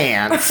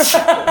France.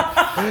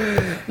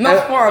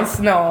 Not France,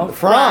 no.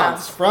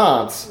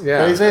 France. Yeah.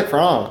 How do you say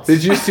France?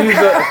 Did you see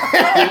the...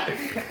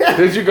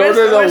 Did you go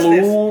to the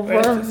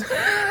Louvre?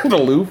 The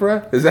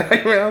Louvre? Is that how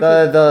you pronounce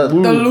it? The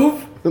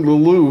Louvre? The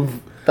Louvre.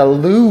 The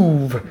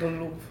Louvre.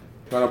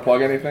 Want to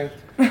plug anything?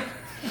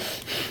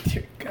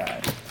 Dear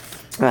God.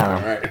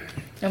 Alright.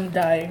 I'm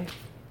dying.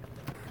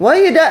 Why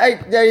are you dying?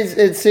 Is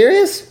it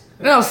serious?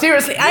 No,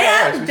 seriously, I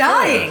am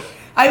dying.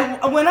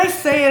 When I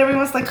say it,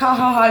 everyone's like, ha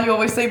ha ha, you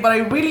always say, but I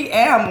really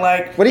am,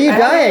 like... What are you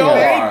dying of? of? I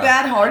have a very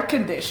bad heart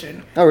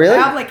condition. Oh, really?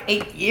 I have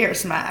 8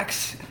 years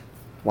max.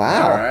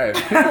 Wow. Alright.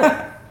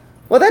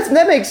 Well,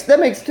 that makes 2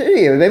 of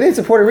you. Maybe it's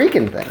a Puerto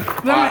Rican thing.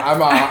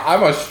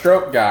 I'm a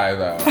stroke guy,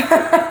 though.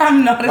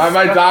 I'm not a stroke.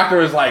 My doctor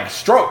was like,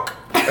 stroke.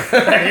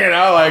 I'm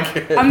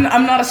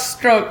not a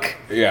stroke.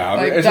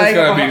 Yeah, it's just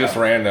going to be just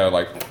random,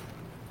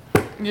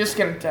 You're just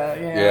gonna die,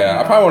 Yeah,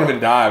 I probably wouldn't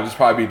even die. I would just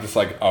probably be just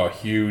a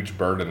huge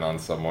burden on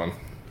someone.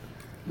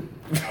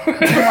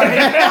 That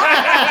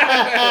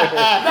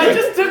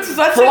just took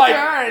such For a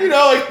turn.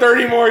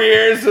 30 more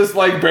years, just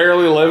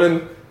barely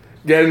living,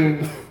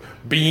 getting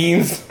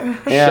beans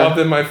shoved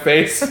in my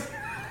face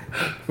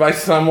by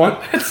someone.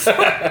 That's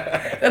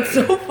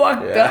so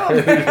fucked up.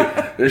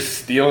 They're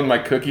stealing my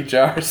cookie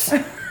jars.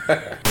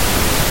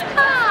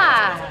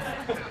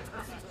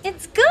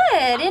 It's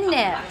good, isn't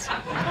it?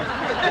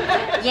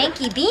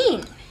 Yankee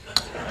Bean.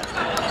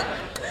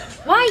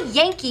 Why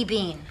Yankee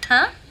Bean,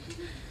 huh?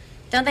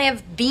 Don't they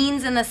have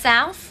beans in the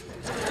South?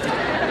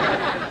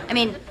 I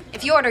mean,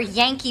 if you order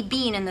Yankee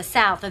Bean in the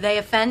South, are they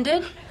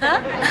offended?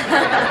 Huh?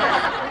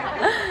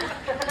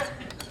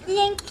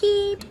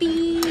 Yankee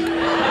Bean,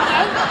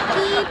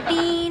 Yankee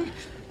Bean,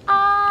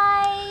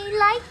 I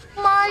like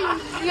my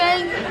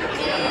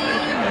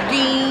Yankee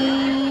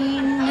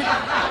bean.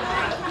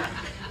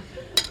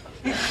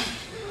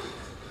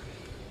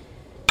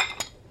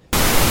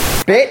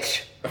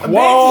 Bitch.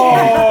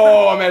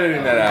 Whoa! I'm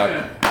editing that out.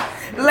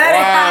 Let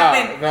it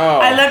happen. No.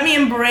 Let me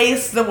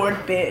embrace the word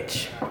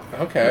bitch.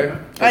 Okay.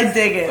 I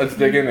dig it. Let's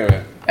dig into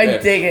it. I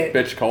dig it.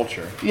 Bitch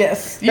culture.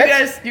 Yes. You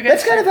guys.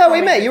 That's kind of how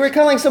we met. You were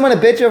calling someone a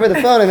bitch over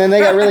the phone, and then they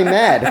got really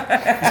mad.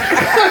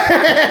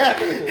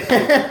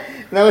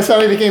 That was how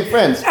we became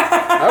friends.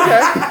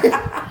 Okay.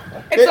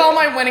 It's all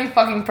my winning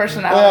fucking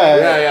personality. Yeah,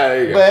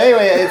 there you go. But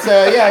anyway, it's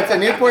a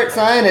Newport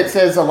sign. It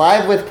says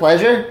 "Alive with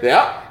Pleasure."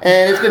 Yeah.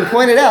 And it's been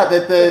pointed out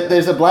that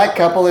there's a black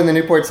couple in the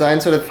Newport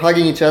sign, sort of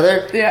hugging each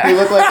other. Yeah. Who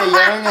look like a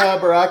young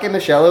Barack and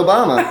Michelle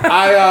Obama.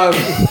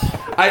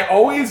 I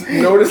always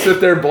notice that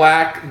they're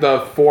black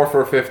the fourth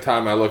or fifth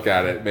time I look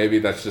at it. Maybe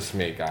that's just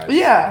me, guys.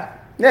 Yeah.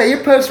 Yeah,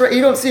 you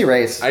don't see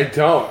race. I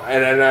don't,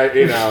 and I,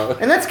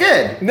 And that's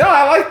good. No,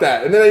 I like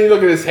that. And then you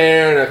look at his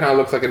hair, and it kind of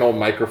looks like an old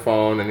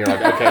microphone, and you're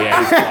like, okay, yeah,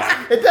 he's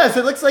black. It does.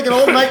 It looks like an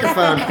old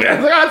microphone. Yeah,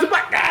 it's like, oh, it's a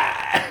black guy.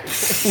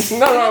 Nothing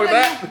wrong with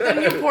that. The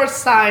Newport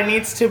sign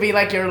needs to be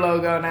like your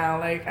logo now.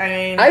 Like, I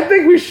mean, I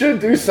think we should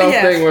do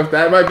something with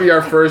that. Might be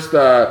our first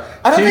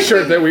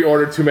T-shirt that we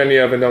order too many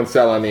of and don't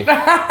sell any.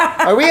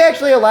 Are we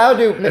actually allowed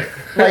to do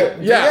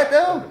that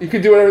though? You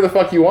can do whatever the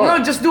fuck you want.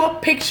 No, just do a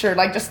picture.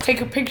 Like, just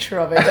take a picture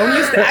of it. Don't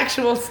use the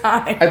actual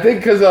sign. I think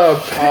because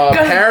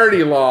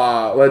parody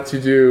law lets you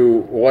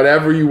do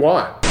whatever you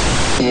want.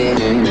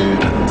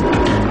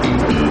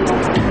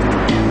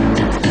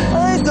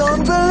 I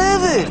don't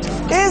believe it.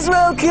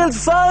 Israel killed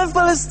 5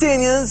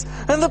 Palestinians,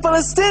 and the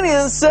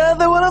Palestinians said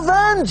they will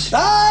avenge.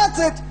 That's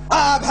it.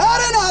 I've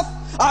had enough.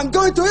 I'm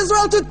going to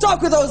Israel to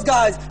talk with those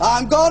guys.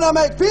 I'm gonna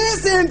make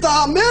peace in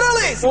the Middle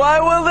East. Why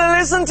will they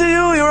listen to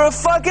you? You're a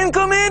fucking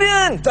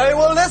comedian. They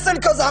will listen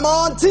because I'm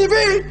on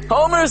TV.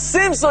 Homer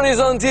Simpson is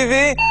on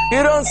TV.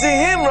 You don't see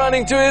him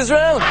running to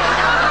Israel.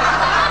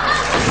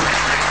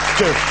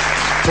 Jerry,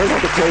 turn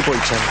on the Playboy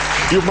channel.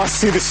 You must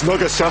see this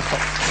Noga Shafa.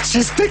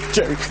 She's thick,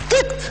 Jerry,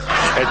 thick.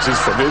 And she's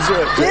from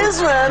Israel.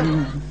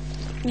 Israel?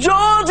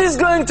 George is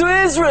going to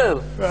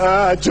Israel.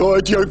 Ah,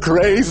 George, you're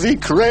crazy.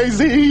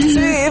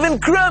 See, even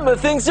Kramer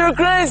thinks you're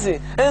crazy.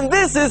 And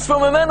this is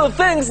from a man who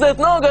thinks that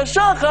Noga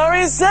Shachar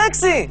is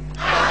sexy.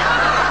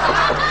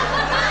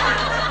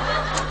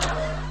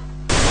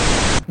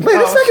 Wait,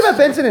 let's talk about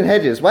Benson and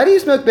Hedges. Why do you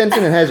smoke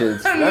Benson and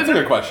Hedges? That's a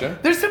good question.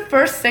 There's the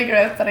first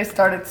cigarette that I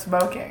started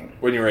smoking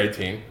When you were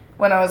 18.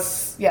 when I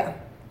was, yeah.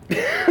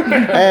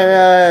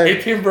 And,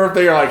 18th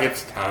birthday, you're like,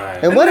 it's time.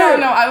 And what no, are-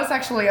 no, I was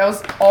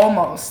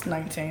almost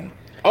 19.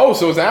 Oh,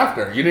 so it was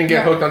after. You didn't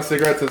get No. hooked on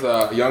cigarettes as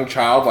a young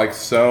child like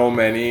so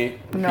many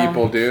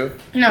people do?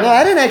 No,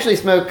 I didn't actually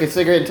smoke a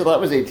cigarette until I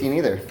was 18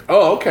 either.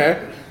 Oh,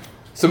 okay.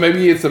 So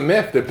maybe it's a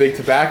myth that big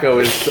tobacco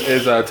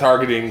is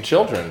targeting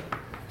children.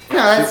 No,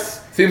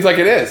 that's... Seems like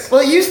it is. Well,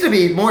 it used to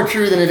be more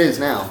true than it is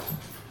now.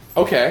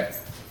 Okay.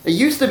 It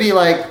used to be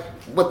like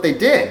what they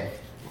did.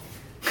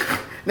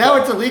 Now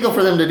it's illegal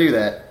for them to do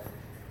that.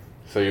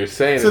 So you're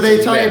saying So it's they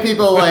a target myth.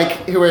 people like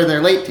who are in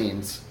their late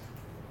teens.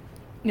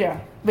 Yeah.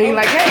 Being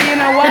like, hey, you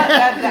know what?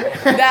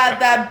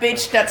 That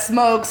bitch that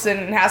smokes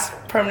and has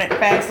permanent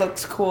fangs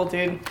looks cool,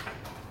 dude.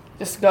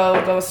 Just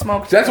go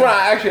smoke. That's when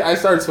I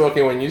started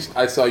smoking when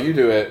I saw you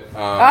do it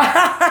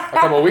a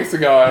couple of weeks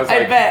ago. I was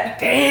like, I bet.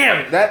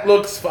 damn, that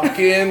looks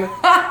fucking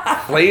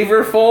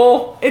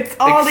flavorful. It's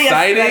all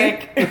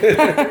exciting. the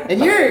aesthetic. And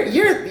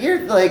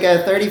you're like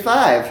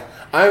 35.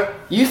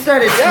 You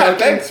started smoking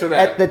thanks for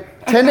that. at the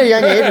tender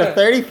young age of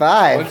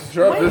 35.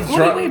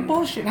 Wait,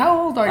 bullshit. How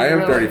old are you? I am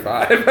really?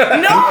 35. No,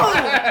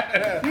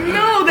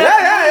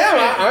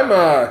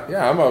 that's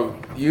I'm a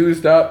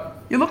used up.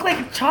 You look like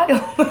a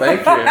child.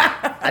 Thank you.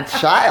 A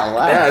child?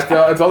 Wow. Yeah,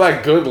 it's all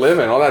that good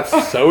living, all that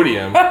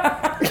sodium.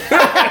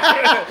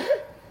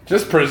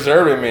 Just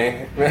preserving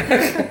me.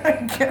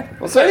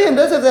 Well, sodium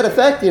does have that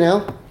effect, you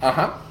know.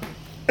 Uh-huh.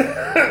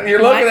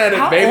 You're looking at it,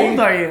 How baby. old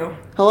are you?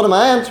 How old am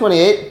I? I'm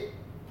 28.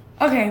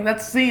 Okay,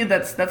 that's okay. I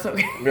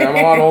mean, I'm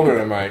a lot older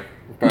than Mike.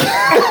 But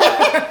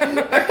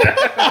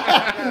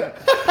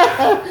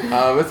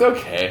it's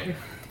okay.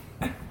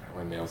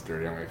 My nail's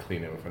dirty. I'm gonna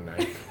clean it with a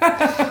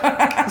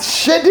knife.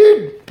 Shit,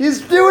 dude.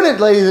 He's doing it,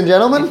 ladies and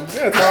gentlemen.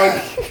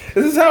 This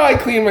is how I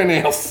clean my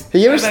nails.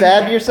 Have you ever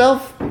stabbed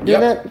yourself doing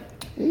that?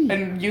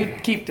 And you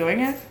keep doing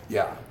it?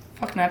 Yeah.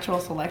 Fuck natural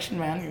selection,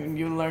 man.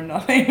 You learn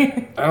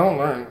nothing. I don't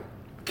learn.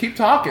 Keep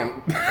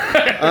talking.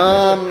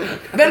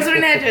 Benson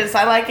and Hedges.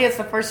 I like it. It's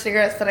the first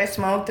cigarettes that I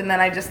smoked, and then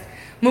I just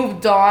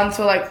moved on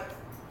to like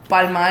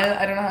Palmal.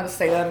 I don't know how to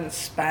say that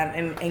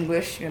in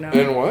English, you know.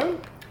 In what?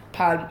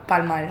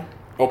 Palmal.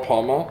 Oh,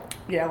 Pall Mall?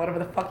 Yeah, whatever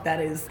the fuck that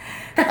is.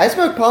 I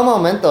smoked Pall Mall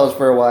Menthols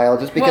for a while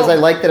just because Well- I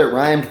liked that it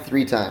rhymed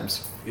 3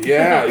 times.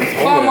 Yeah, you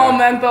told me Palmal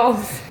that.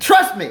 Menthos.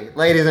 Trust me,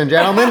 ladies and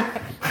gentlemen.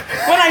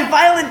 When I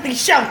violently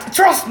shout,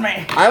 trust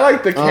me. I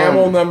like the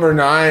Camel number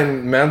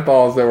 9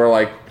 menthols that were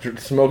like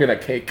smoking a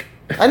cake.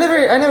 I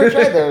never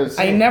tried those.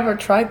 I never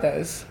tried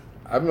those.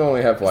 I've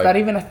only have like. Is that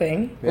even a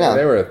thing? Yeah, Yeah.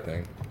 they were a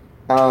thing.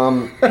 I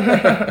don't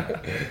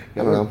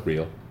know.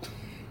 Real.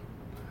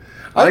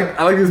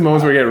 I like these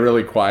moments where we get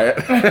really quiet.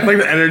 Like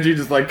the energy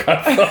just like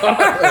cuts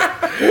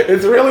off.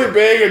 It's really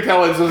big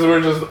until it's just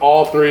we're just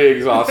all three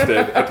exhausted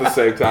at the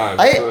same time.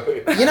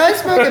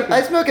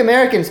 I smoke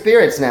American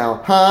spirits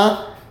now,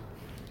 huh?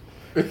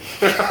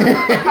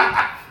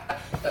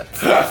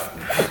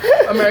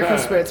 American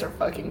spirits are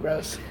fucking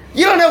gross.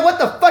 You don't know what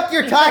the fuck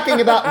you're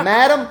talking about,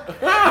 madam.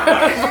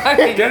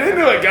 Get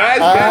into it, guys.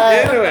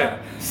 Get into it.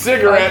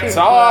 Cigarette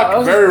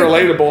talk, very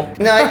relatable.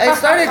 No, I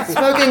started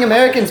smoking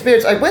American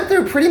spirits. I went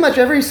through pretty much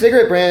every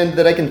cigarette brand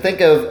that I can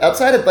think of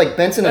outside of like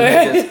Benson and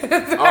Hedges.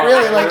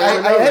 Really, like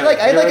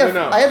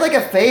I had like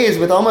a phase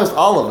with almost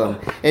all of them.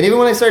 And even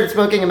when I started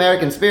smoking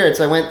American spirits,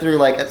 I went through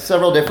like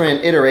several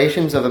different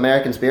iterations of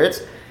American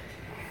spirits.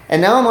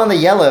 And now I'm on the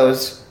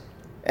yellows,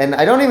 and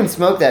I don't even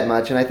smoke that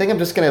much. And I think I'm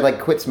just gonna like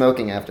quit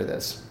smoking after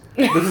this.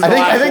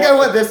 I think I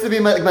want this to be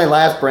my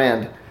last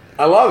brand.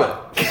 I love it.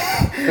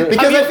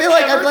 Because I feel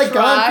like I've like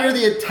gone through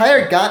the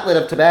entire gauntlet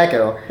of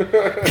tobacco.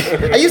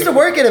 I used to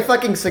work at a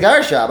fucking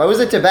cigar shop. I was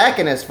a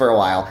tobacconist for a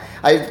while.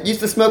 I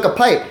used to smoke a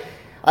pipe.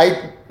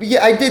 I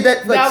did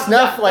that like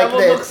snuff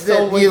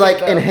that you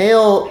like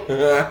inhale,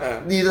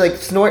 you like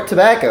snort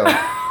tobacco.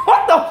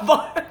 What the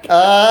fuck?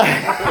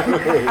 I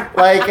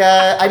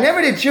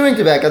never did chewing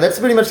tobacco. That's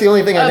pretty much the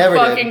only thing I never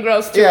did. That's fucking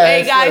gross too. Yeah,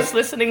 hey guys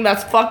listening,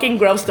 that's fucking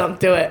gross. Don't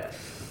do it.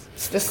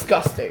 It's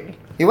disgusting.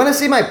 You want to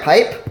see my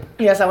pipe?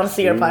 Yes, I want to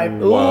see your pipe.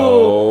 Ooh.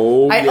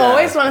 Whoa, I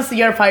always want to see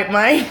your pipe,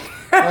 Mike.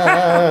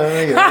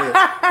 I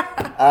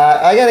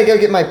gotta go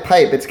get my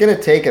pipe. It's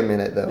gonna take a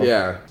minute though.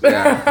 Yeah.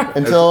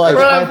 Until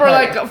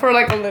for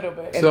like a little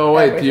bit. So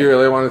wait, do you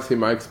really want to see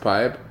Mike's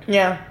pipe?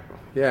 Yeah.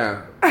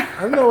 Yeah. I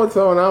don't know what's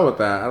going on with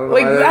that. I don't know.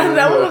 Like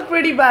that would look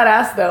pretty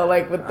badass though.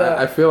 Like with the.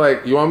 I feel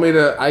like you want me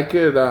to. I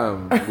could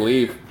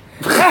leave.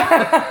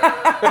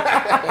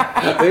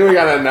 I think we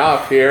got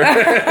enough here.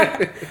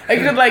 I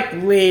could like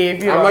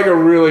leave. I'm like a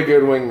really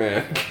good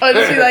wingman. Oh,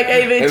 just be like,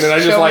 hey bitch, and then I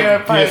just show like me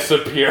your pipe.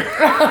 disappear.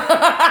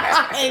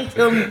 Ain't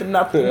doing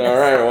nothing. All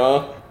right,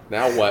 well,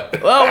 now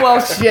what? Well,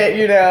 shit,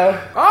 you know.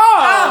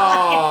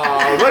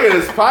 Oh, look at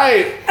this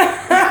pipe,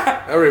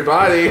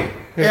 everybody.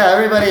 Yeah,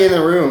 everybody in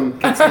the room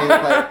can see the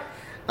pipe.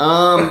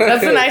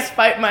 That's a nice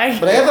pipe, Mike.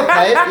 But I have a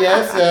pipe,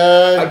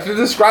 yes. To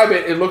describe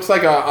it, it looks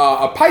like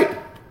a pipe.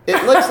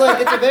 It looks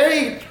like it's a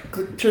very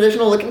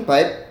traditional looking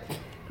pipe.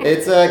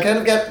 It's kind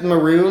of got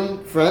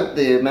maroon front.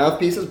 The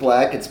mouthpiece is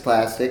black. It's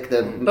plastic.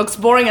 Looks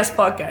boring as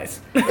fuck,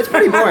 guys. It's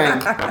pretty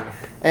boring.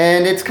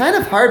 And it's kind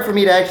of hard for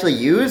me to actually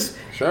use.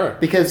 Sure.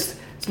 Because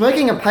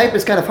smoking a pipe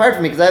is kind of hard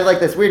for me because I have like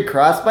this weird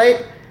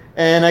crossbite.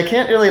 And I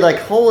can't really like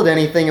hold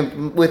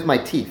anything with my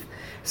teeth.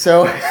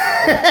 So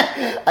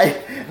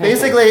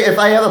basically, if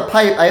I have a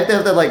pipe, I have to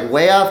have that like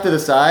way off to the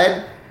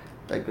side.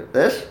 Like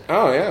this.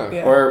 Oh,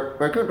 yeah. Or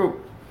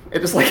it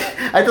just like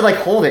I have to like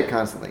hold it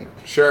constantly.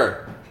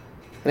 Sure.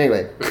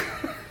 Anyway,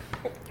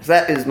 so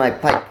that is my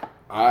pipe.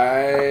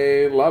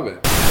 I love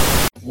it.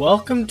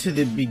 Welcome to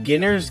the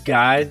beginner's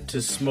guide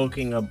to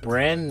smoking a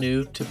brand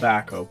new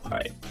tobacco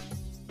pipe.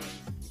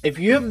 If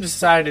you have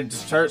decided to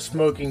start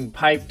smoking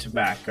pipe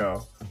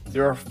tobacco,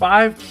 there are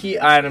 5 key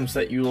items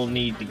that you will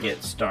need to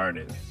get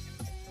started.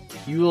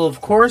 You will of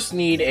course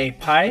need a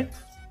pipe,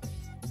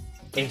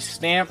 a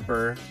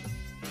stamper,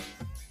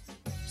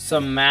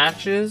 some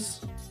matches,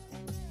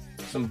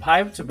 some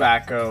pipe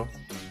tobacco,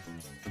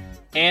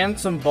 and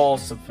some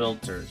balsa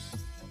filters.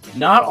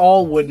 Not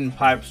all wooden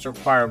pipes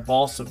require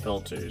balsa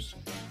filters,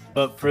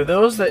 but for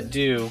those that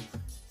do,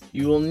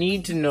 you will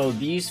need to know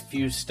these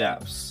few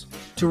steps.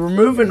 To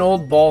remove an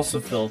old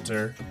balsa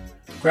filter,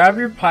 grab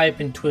your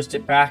pipe and twist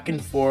it back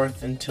and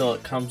forth until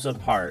it comes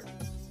apart.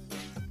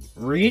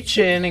 Reach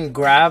in and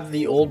grab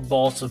the old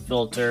balsa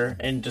filter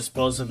and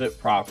dispose of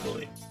it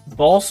properly.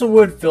 Balsa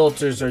wood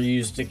filters are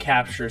used to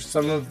capture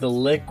some of the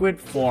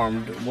liquid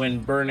formed when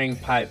burning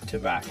pipe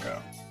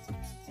tobacco.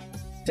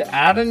 To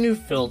add a new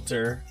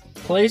filter,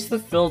 place the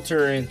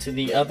filter into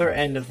the other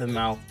end of the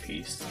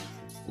mouthpiece.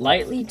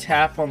 Lightly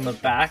tap on the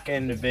back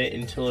end of it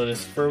until it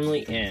is firmly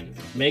in.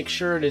 Make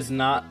sure it is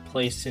not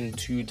placed in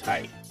too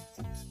tight.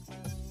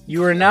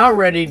 You are now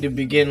ready to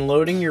begin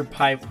loading your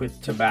pipe with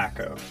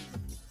tobacco.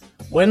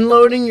 When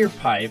loading your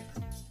pipe,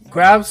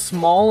 grab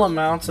small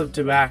amounts of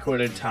tobacco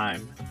at a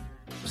time.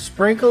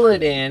 Sprinkle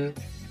it in,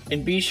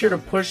 and be sure to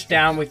push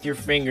down with your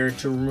finger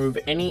to remove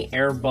any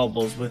air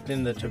bubbles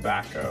within the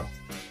tobacco.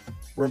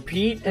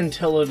 Repeat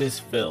until it is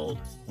filled.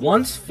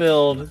 Once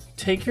filled,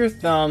 take your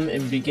thumb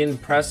and begin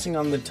pressing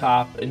on the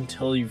top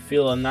until you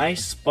feel a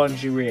nice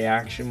spongy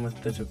reaction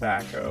with the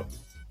tobacco.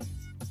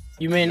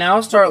 You may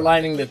now start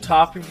lighting the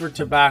top of your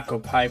tobacco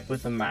pipe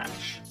with a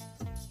match.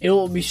 It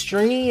will be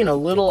stringy and a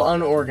little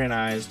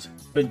unorganized,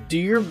 but do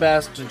your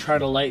best to try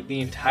to light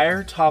the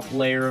entire top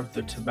layer of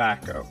the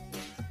tobacco.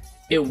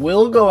 It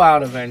will go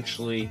out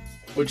eventually,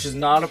 which is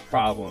not a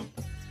problem.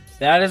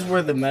 That is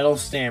where the metal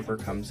stamper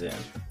comes in.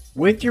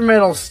 With your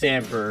metal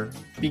stamper,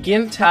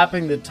 begin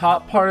tapping the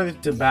top part of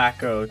the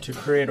tobacco to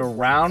create a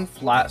round,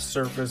 flat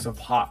surface of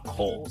hot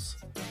coals.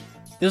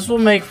 This will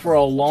make for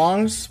a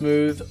long,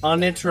 smooth,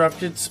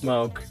 uninterrupted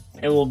smoke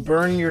and will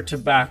burn your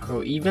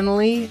tobacco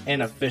evenly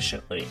and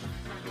efficiently.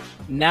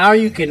 Now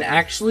you can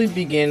actually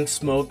begin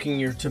smoking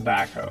your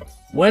tobacco.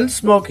 When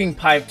smoking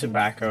pipe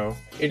tobacco,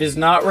 it is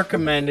not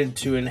recommended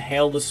to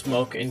inhale the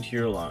smoke into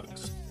your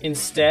lungs.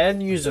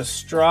 Instead, use a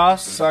straw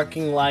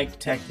sucking-like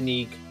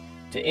technique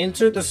to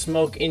insert the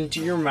smoke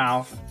into your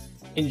mouth,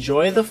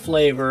 enjoy the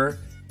flavor,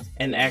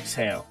 and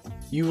exhale.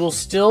 You will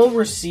still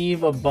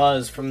receive a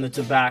buzz from the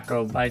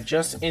tobacco by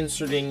just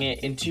inserting it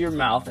into your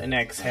mouth and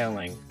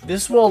exhaling.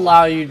 This will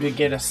allow you to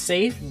get a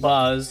safe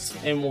buzz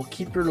and will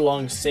keep your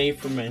lungs safe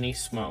from any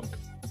smoke.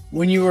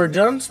 When you are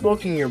done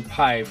smoking your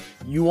pipe,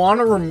 you want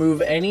to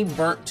remove any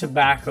burnt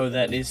tobacco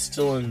that is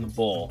still in the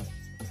bowl.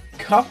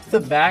 Cup the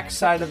back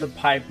side of the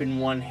pipe in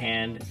one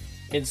hand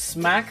and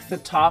smack the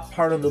top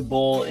part of the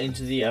bowl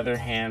into the other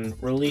hand,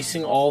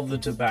 releasing all of the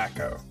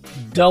tobacco.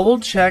 Double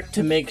check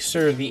to make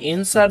sure the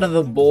inside of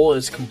the bowl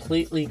is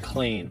completely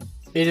clean.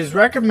 It is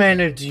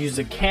recommended to use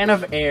a can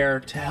of air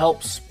to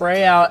help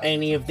spray out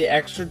any of the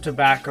extra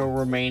tobacco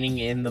remaining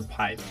in the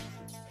pipe.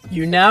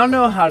 You now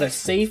know how to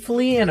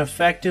safely and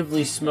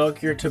effectively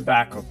smoke your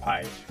tobacco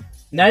pipe.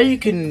 Now you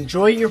can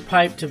enjoy your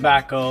pipe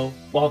tobacco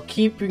while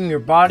keeping your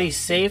body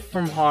safe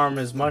from harm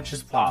as much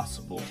as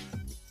possible.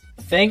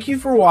 Thank you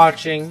for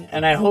watching,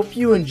 and I hope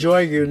you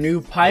enjoy your new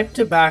pipe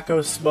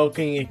tobacco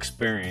smoking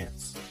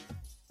experience.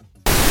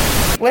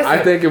 I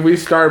think if we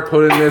start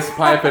putting this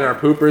pipe in our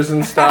poopers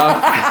and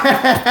stuff,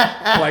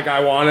 like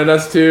I wanted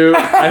us to,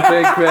 I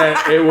think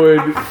that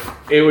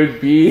it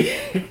would be.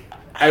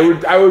 I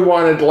would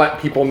want to let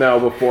people know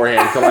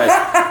beforehand to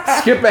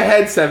like skip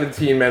ahead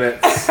 17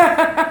 minutes.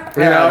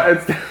 You know,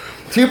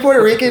 it's 2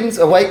 Puerto Ricans,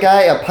 a white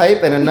guy, a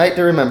pipe, and a night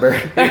to remember.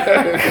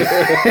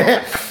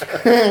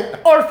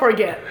 Or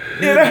forget.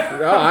 You know?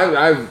 No,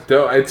 I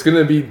don't. It's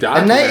gonna be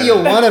documented. A night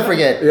you'll want to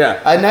forget.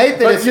 Yeah. A night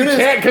that but as soon you as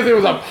can't because it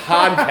was a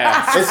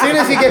podcast. As soon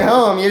as you get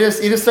home, you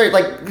just start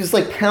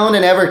like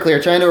pounding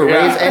Everclear, trying to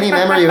erase any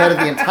memory you had of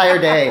the entire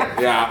day.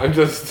 Yeah, I'm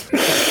just.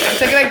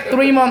 Take it like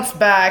 3 months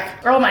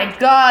back. Oh my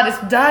God, it's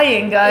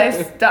dying, guys.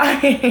 It's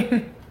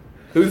dying.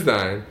 Who's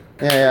dying?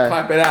 Yeah.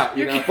 Clap it out.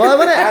 You know.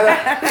 Well,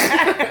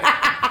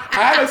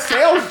 I had a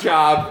sales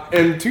job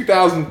in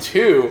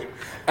 2002,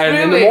 and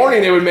in the Really?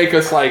 morning they would make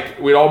us like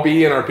we'd all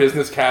be in our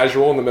business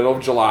casual in the middle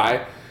of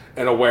July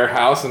in a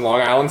warehouse in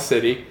Long Island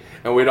City,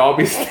 and we'd all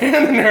be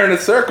standing there in a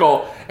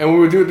circle, and we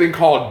would do a thing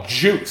called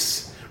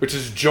Juice, which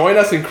is join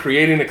us in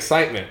creating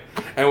excitement,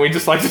 and we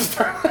just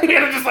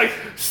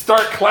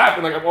start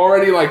clapping. Like I'm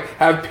already like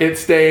have pit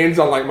stains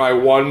on like my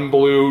one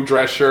blue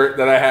dress shirt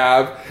that I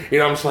have. You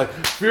know, I'm just like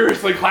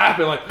furiously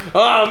clapping, like,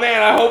 oh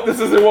man, I hope this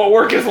isn't what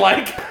work is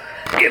like.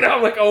 You know,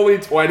 I'm like only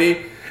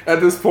 20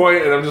 at this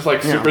point, and I'm just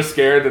like super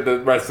scared that the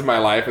rest of my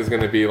life is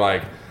going to be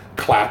like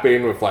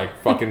clapping with like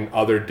fucking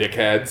other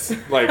dickheads.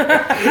 Like,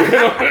 you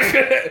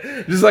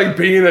know, just like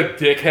being a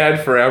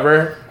dickhead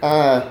forever.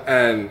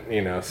 And,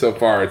 you know, so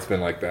far it's been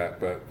like that,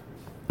 but.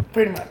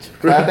 Pretty much.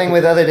 Clapping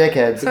with other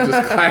dickheads.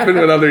 Just clapping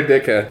with other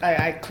dickheads.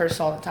 I curse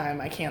all the time.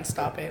 I can't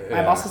stop it. My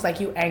Yeah. boss is like,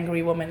 you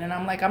angry woman. And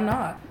I'm like, I'm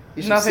not.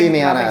 You should see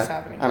me on nothing's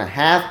happening. a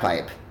half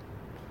pipe.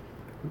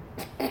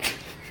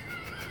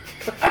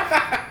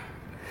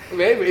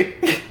 Maybe.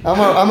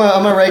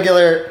 I'm a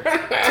regular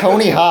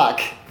Tony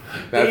Hawk.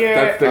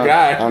 That's the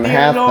guy. On the Dear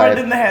half Lord pipe.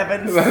 in the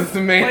heavens. That's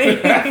the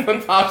main. That's the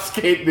top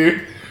skate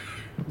dude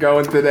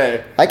going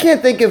today. I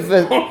can't think of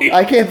a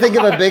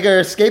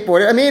bigger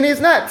skateboarder. I mean, he's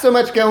not so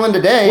much going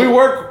today. We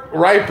work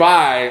right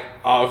by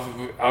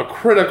a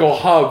critical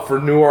hub for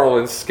New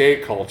Orleans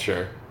skate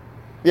culture.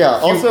 Yeah,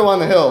 also on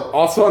the hill.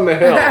 Also on the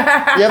hill.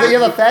 You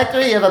have a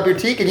factory, you have a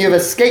boutique, and you have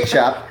a skate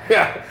shop.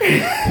 Yeah.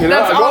 You know,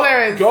 That's all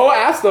there is. Go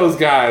ask those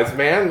guys,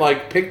 man.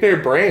 Like, pick their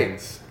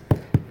brains.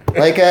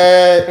 Like,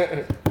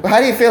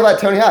 how do you feel about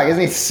Tony Hawk? Isn't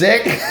he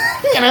sick?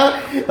 You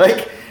know?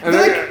 Like, And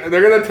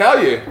they're going to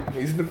tell you.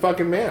 He's the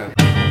fucking man.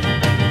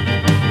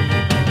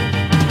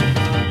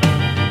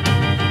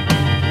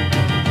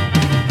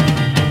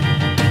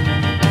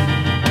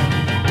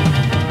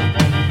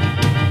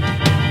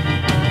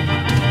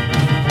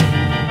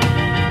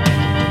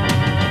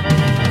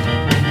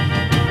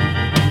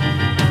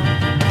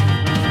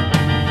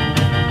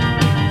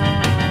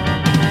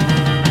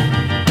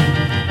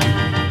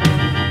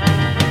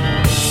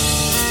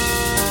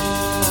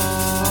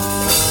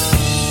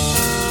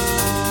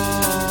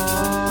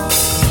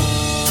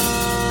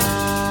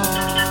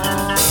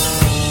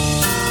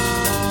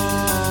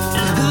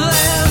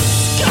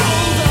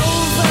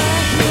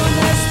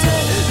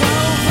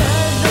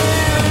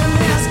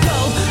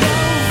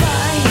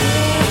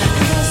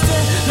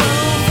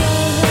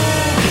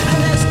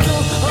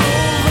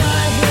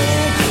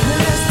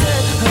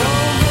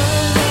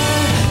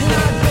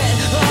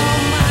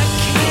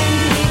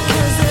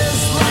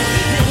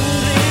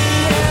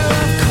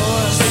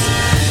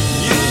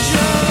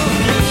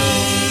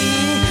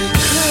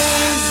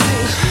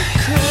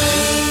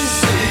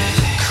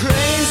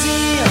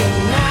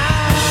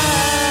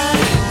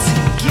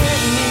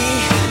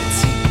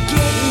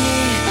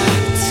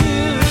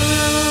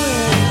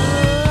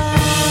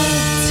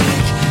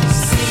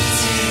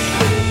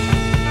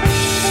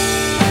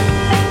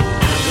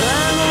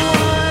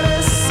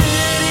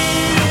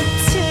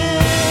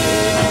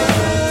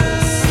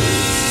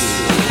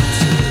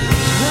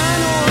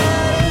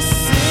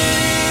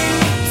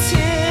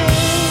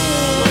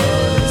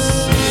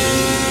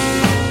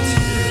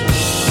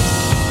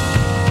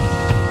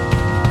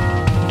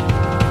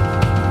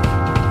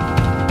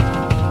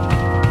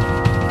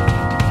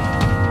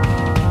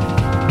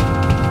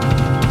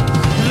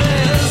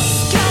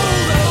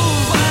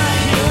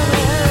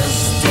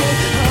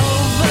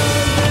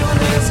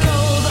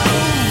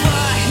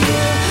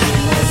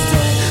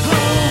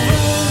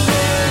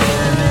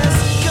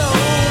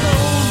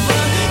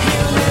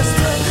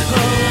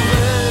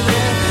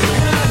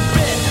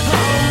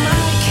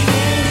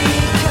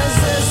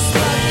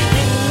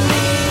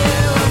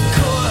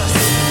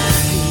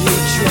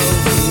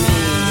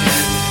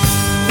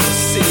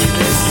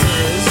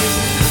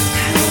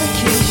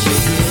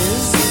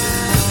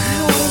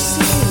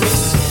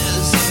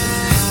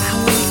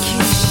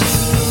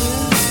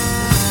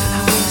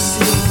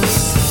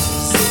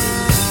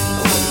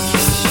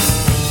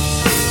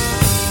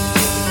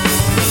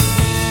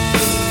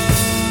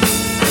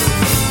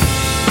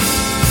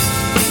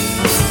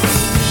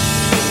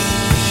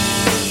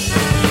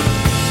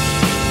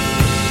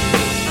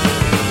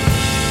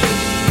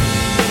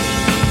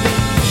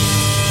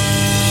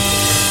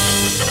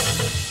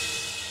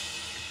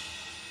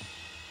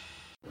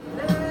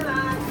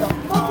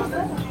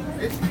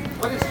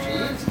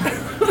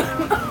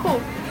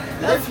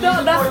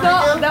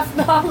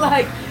 not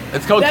like.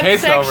 It's called that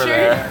queso over texture.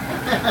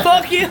 there.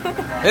 Fuck you.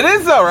 It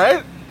is though,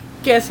 right?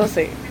 Queso,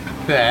 sí.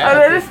 Yeah. And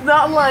then it's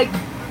not like.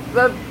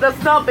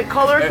 That's not the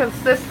color,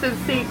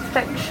 consistency,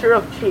 texture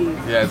of cheese.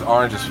 Yeah, it's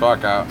orange as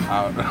fuck out.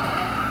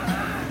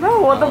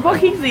 No, what the fuck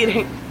he's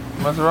eating?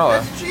 Mozzarella.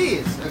 That's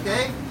cheese,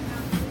 okay?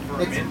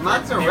 It's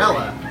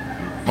mozzarella.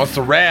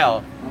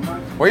 Mozzarella.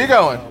 Where you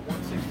going?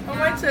 I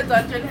went to a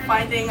dungeon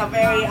finding a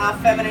very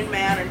feminine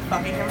man and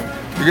fucking him.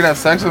 You're gonna have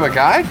sex with a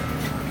guy?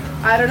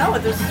 I don't know,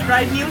 this is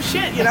trying new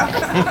shit, you know?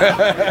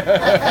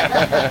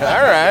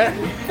 Alright.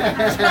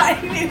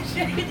 Trying new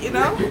shit, you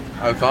know?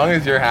 As long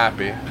as you're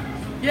happy.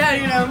 Yeah,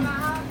 you know.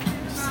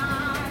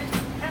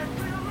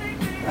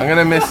 I'm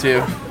gonna miss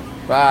you.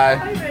 Bye.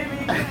 Hi, baby.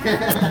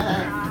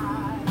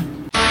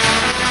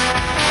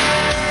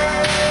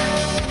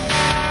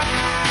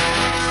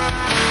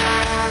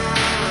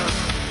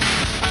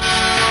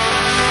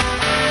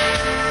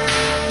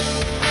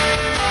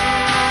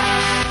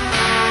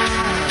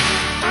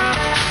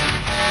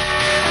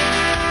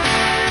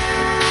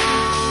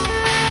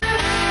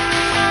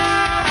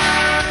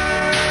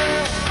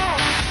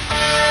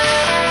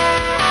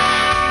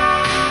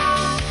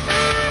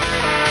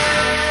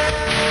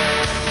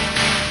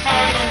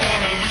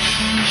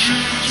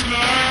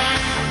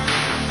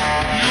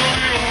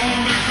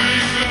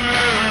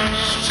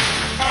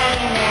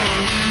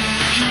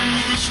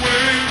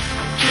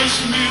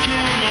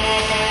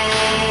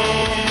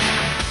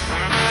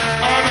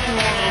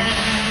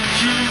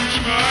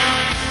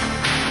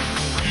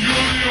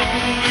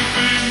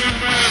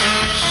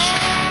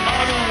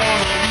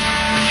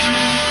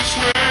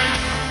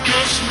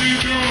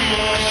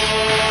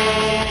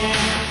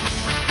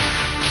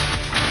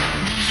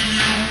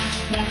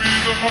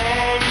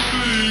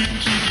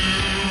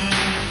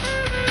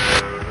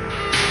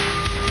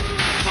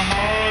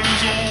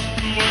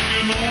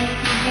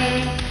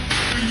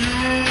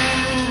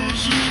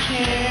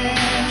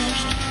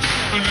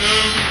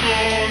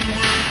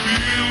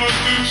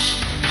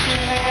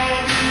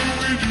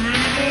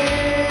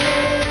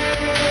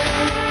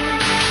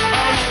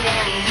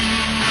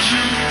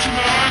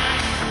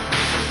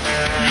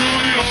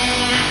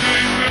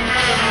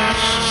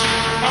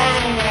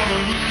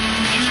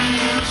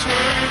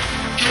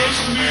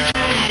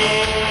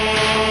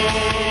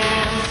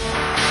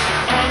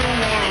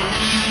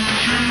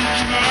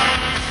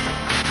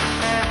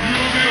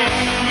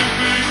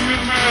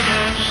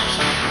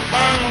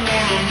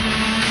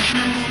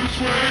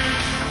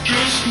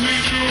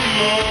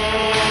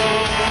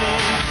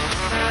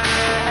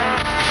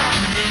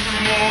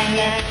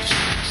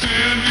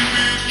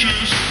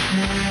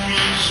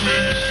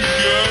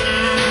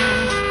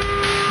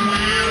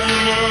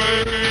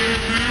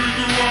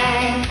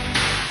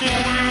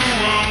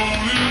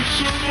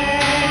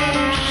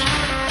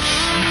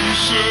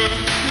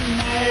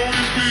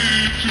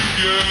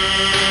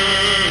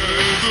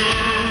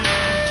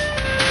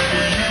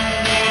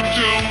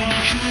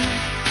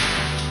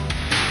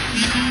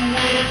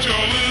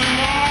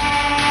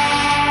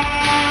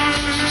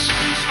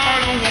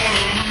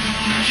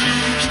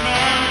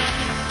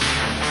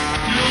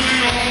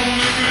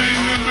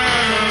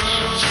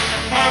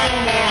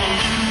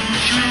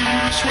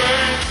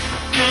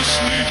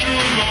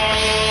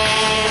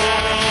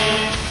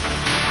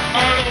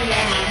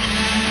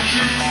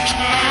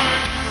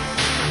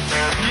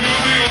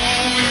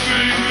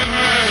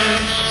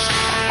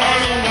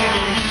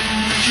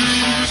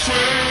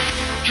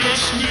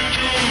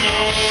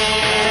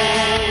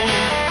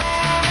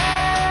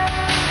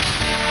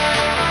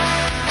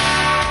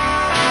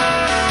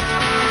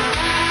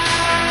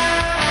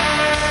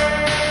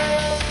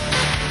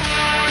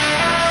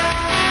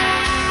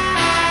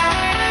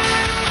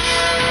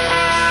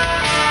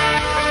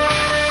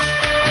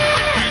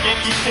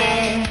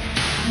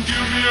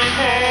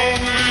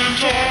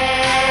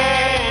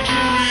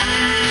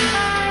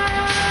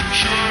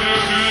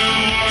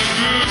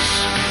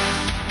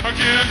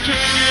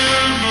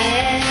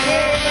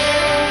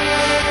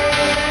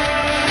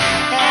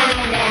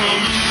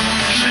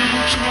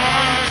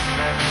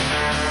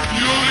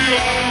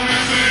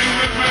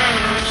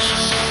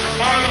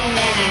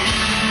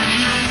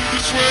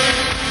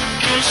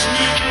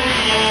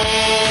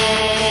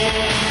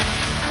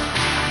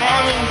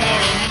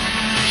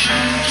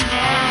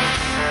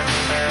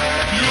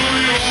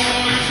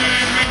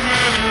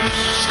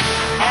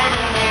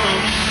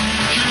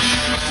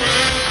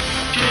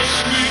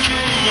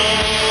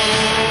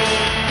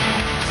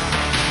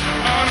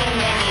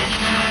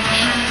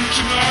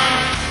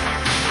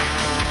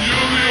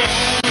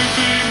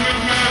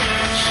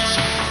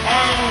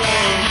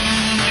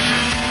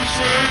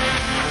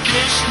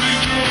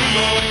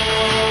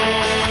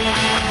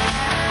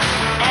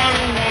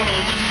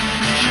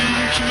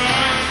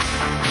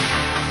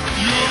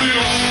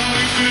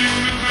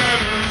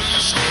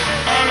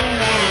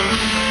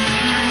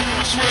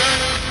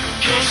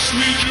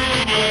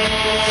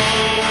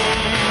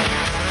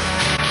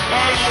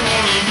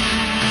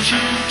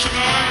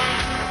 Tonight,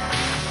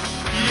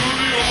 you're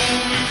the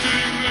only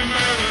thing that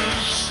matters.